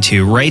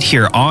 182 right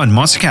here on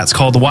Monstercat's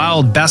Called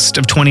Wild Best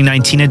of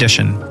 2019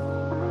 edition.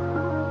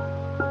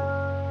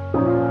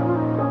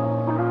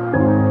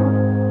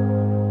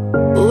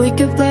 We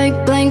could play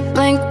Blink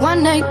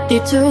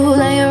 182,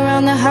 lay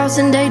around the house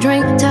and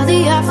daydream till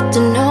the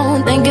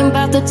afternoon, thinking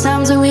about the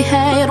times that we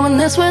had when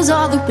this was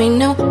all that we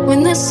knew,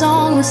 when this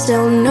song was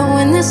still new,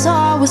 when this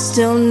all was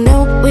still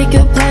new. We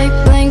could play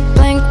Blink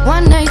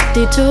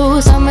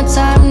 182,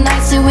 summertime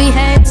nights that we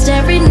had,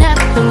 staring at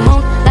the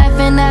moon,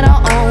 laughing at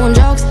our own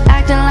jokes,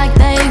 acting like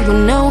they were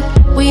new.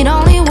 We'd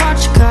only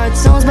watch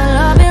cartoons, but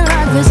loving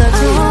life is our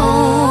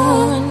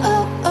tune.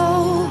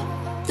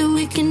 That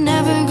we can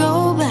never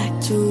go back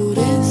to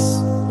this.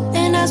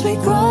 And as we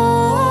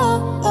grow,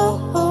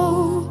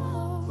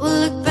 we'll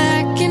look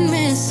back and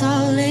miss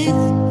our life.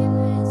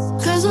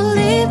 'Cause we'll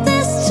leave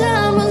this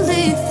time, we'll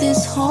leave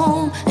this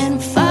home,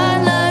 and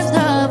find life,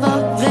 love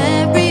our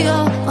very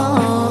own.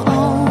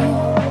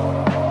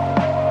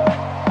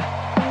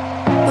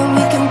 But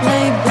we can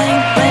play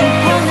Blink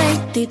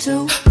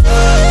 182.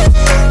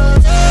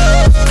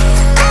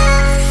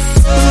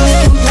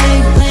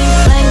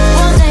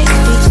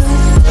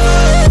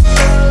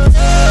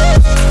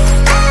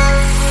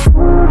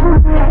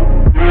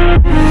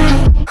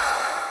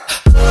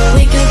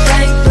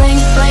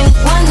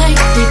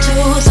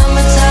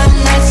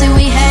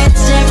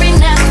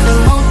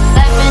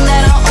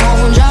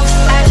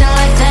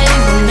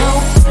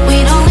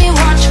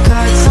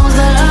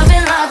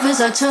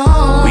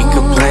 We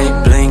could play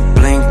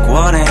Blink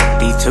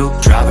 182,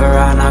 drive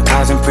around our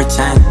cars and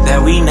pretend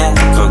that we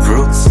never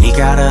grew. Sneak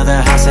out of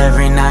the house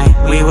every night,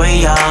 we were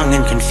young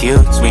and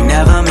confused. We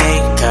never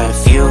made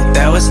curfew,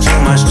 there was too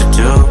much to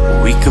do.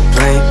 We could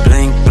play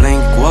Blink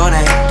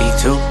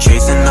 182,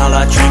 chasing all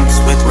our drinks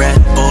with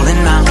Red Bull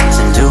and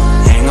Mountain Dew.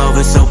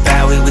 Hangover so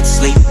bad we would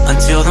sleep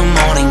until the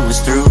morning was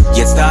through.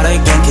 Yet start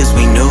again 'cause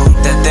we knew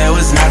that there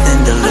was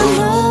nothing to lose.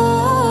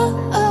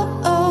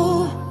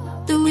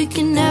 That we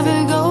can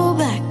never go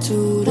back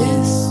to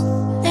this.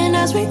 And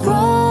as we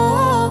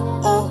grow,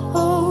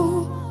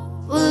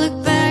 we'll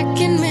look back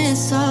and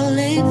miss our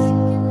life.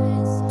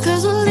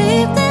 'Cause we'll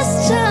leave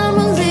this time,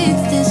 we'll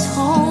leave this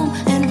home,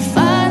 and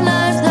find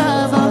life,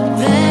 love our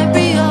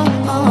very own.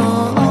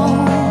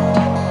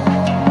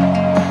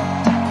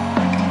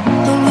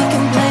 But we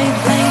can play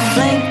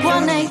Blink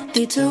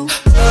 182.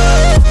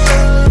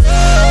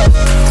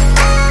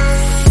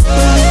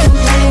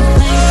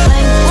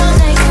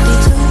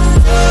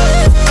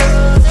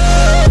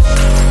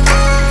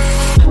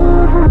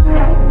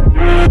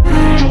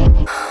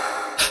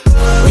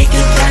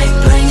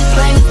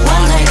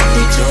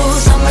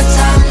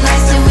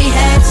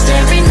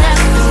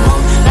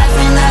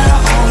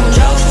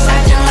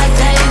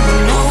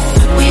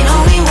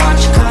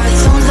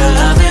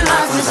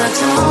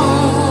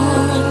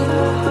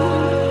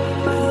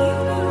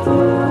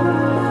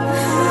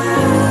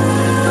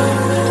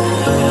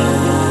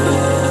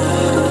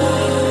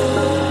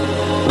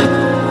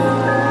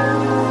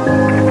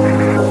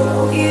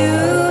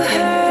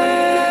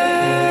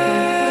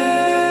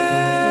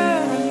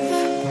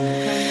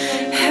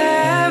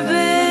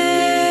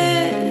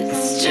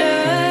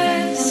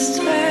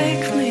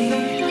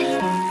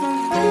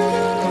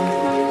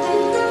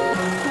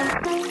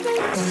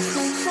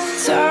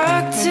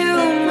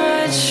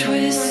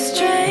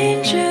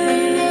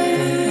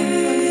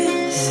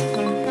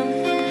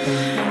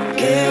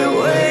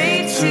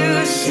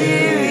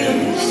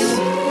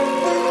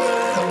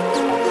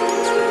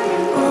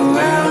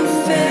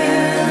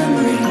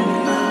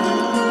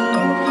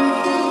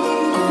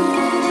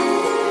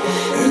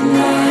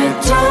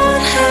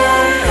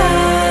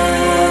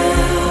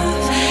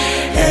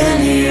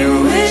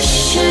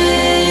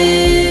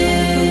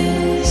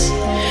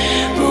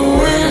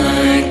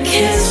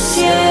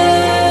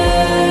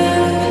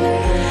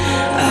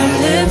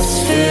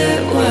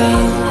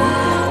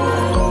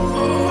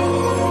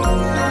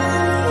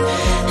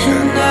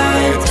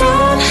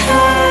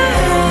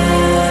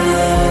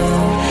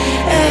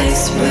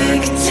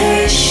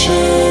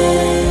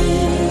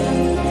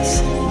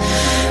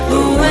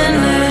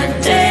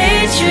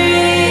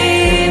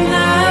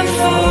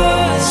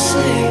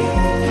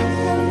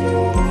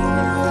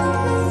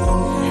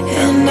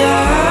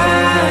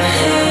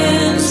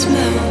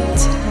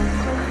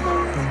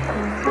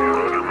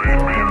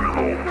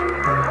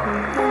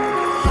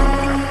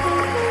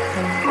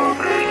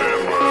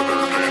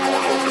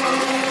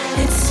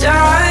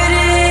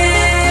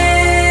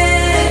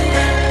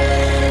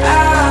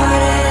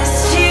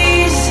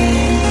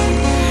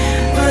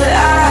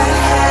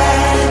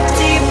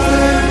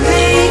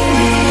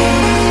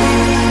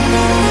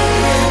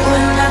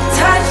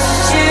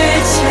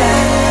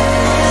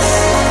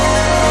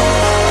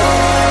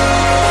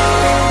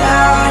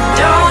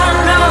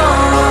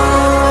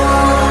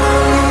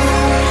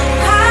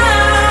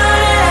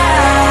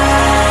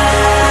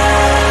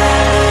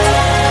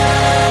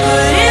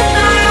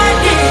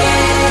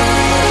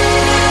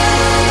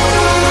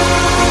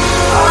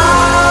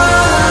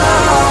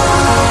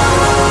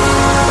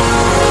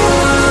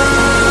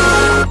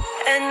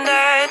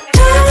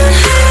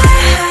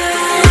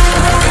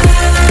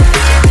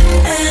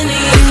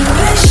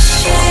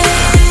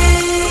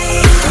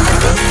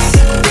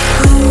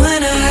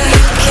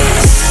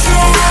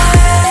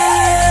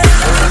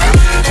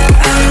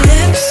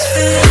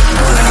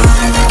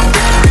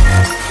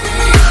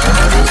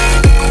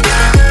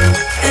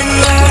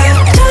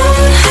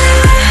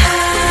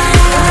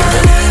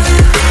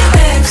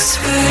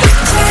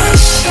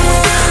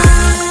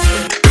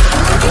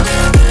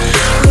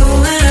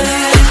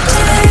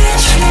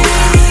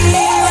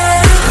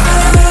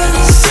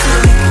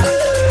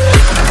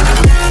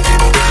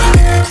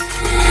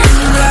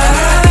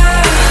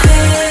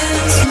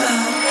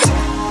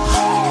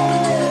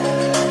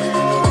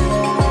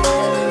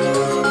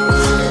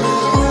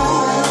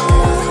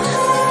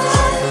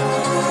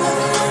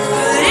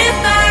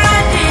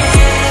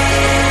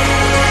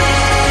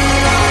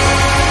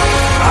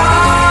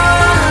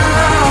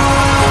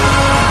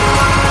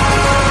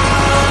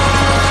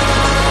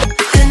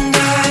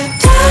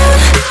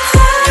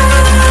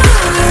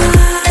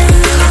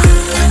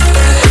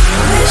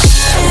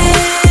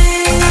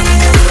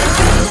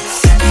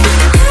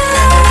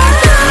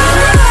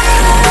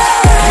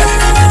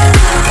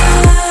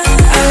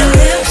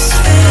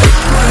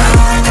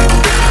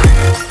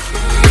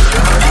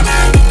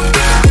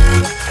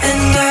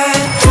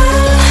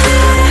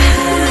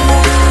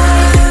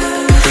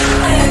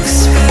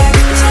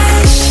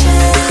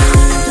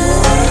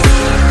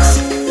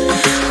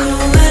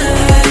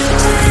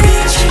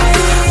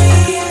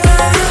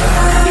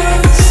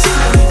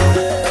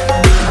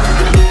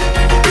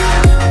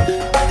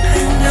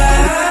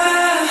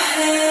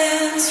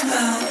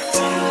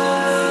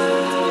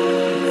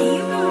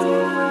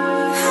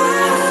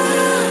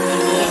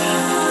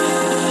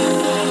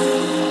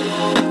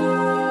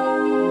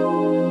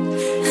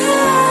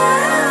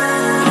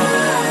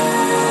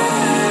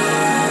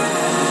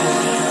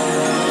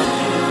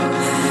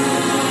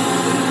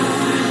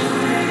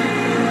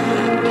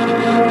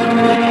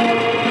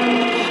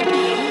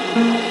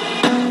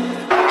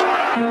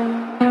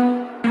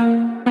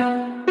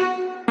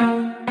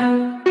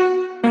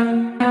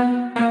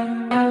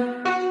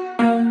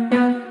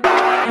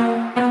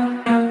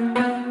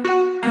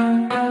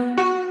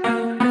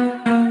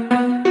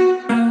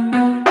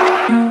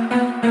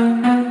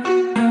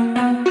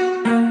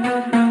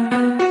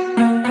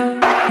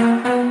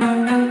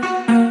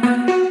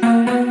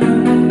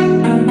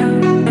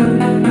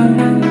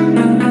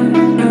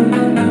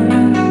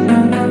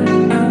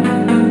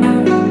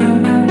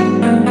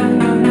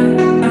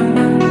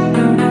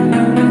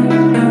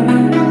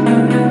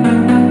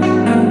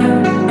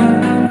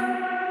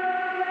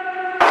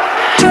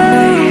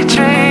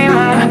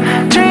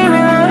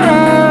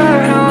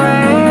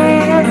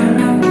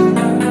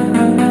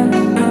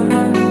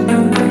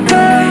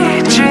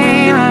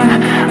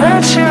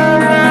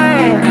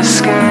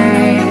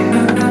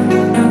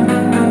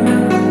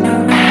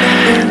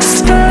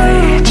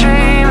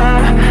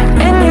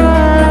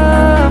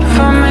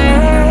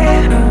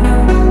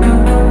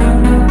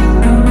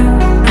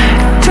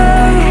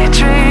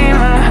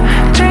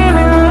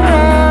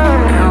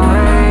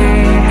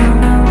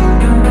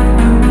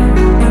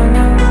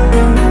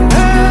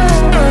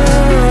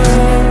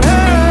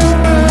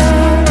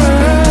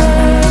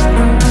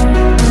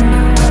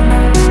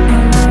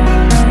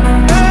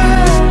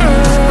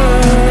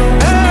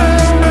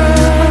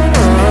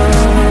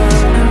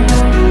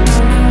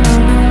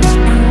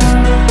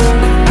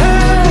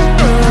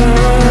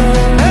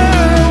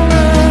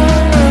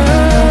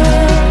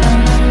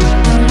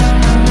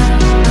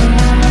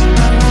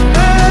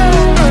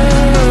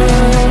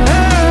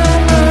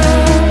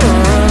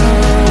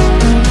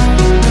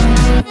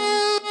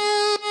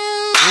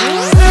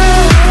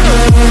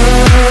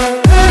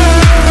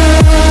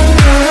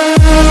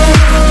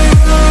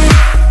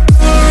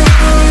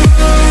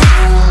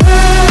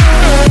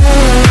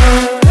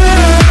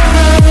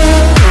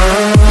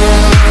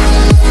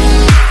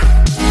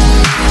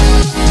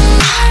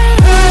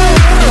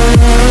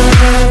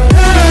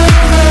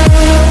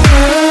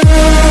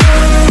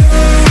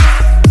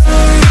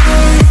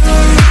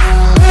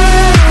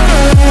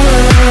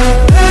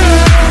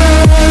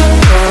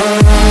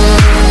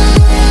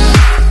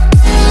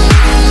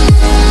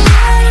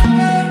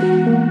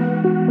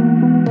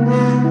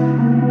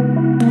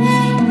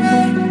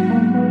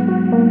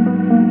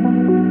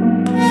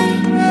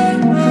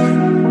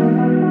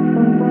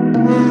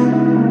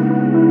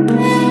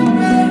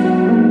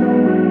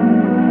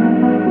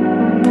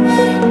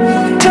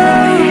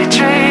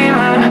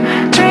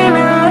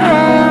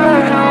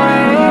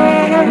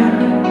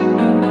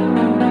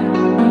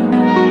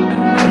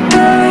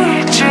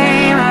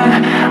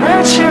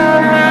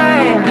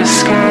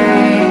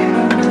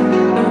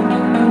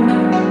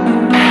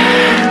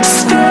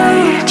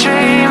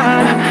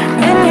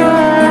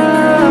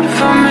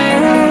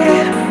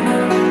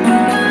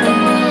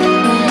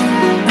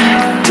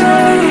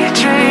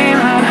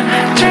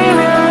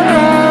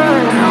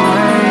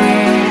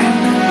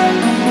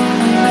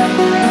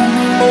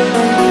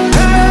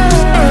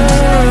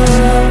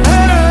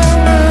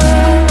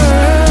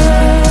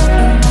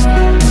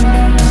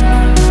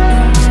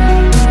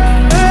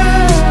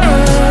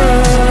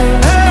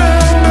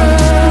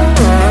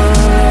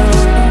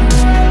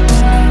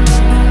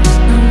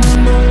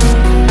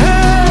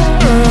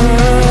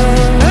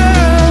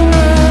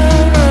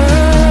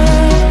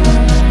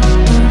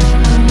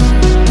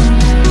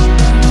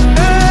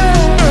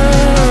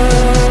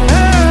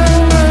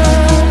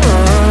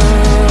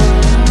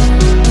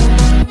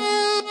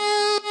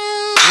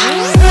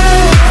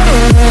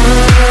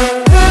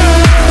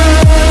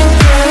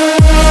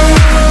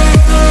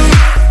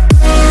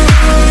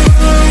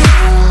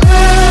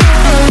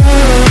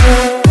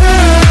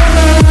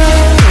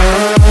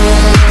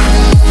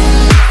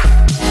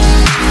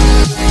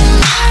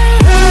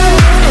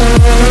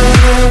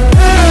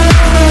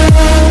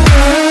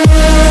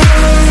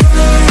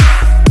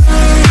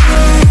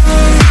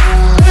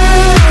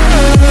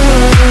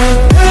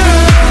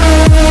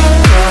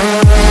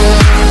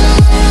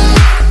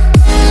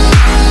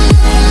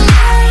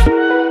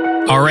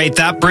 right,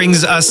 that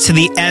brings us to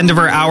the end of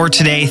our hour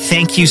today.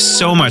 Thank you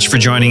so much for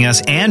joining us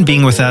and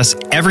being with us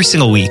every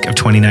single week of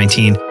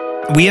 2019.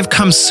 We have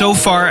come so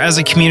far as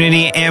a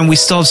community, and we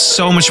still have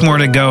so much more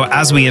to go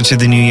as we enter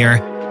the new year.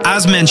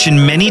 As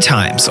mentioned many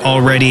times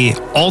already,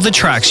 all the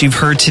tracks you've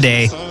heard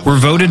today were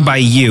voted by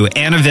you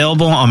and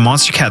available on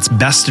Monstercat's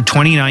Best of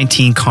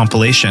 2019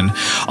 compilation,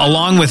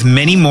 along with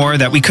many more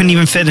that we couldn't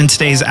even fit in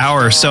today's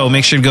hour, so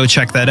make sure to go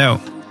check that out.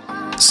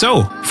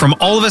 So, from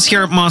all of us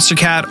here at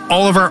Monstercat,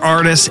 all of our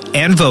artists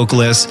and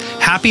vocalists,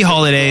 happy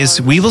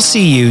holidays. We will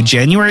see you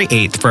January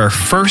 8th for our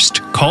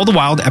first Call the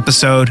Wild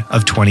episode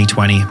of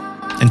 2020.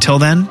 Until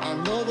then,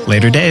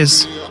 later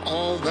days.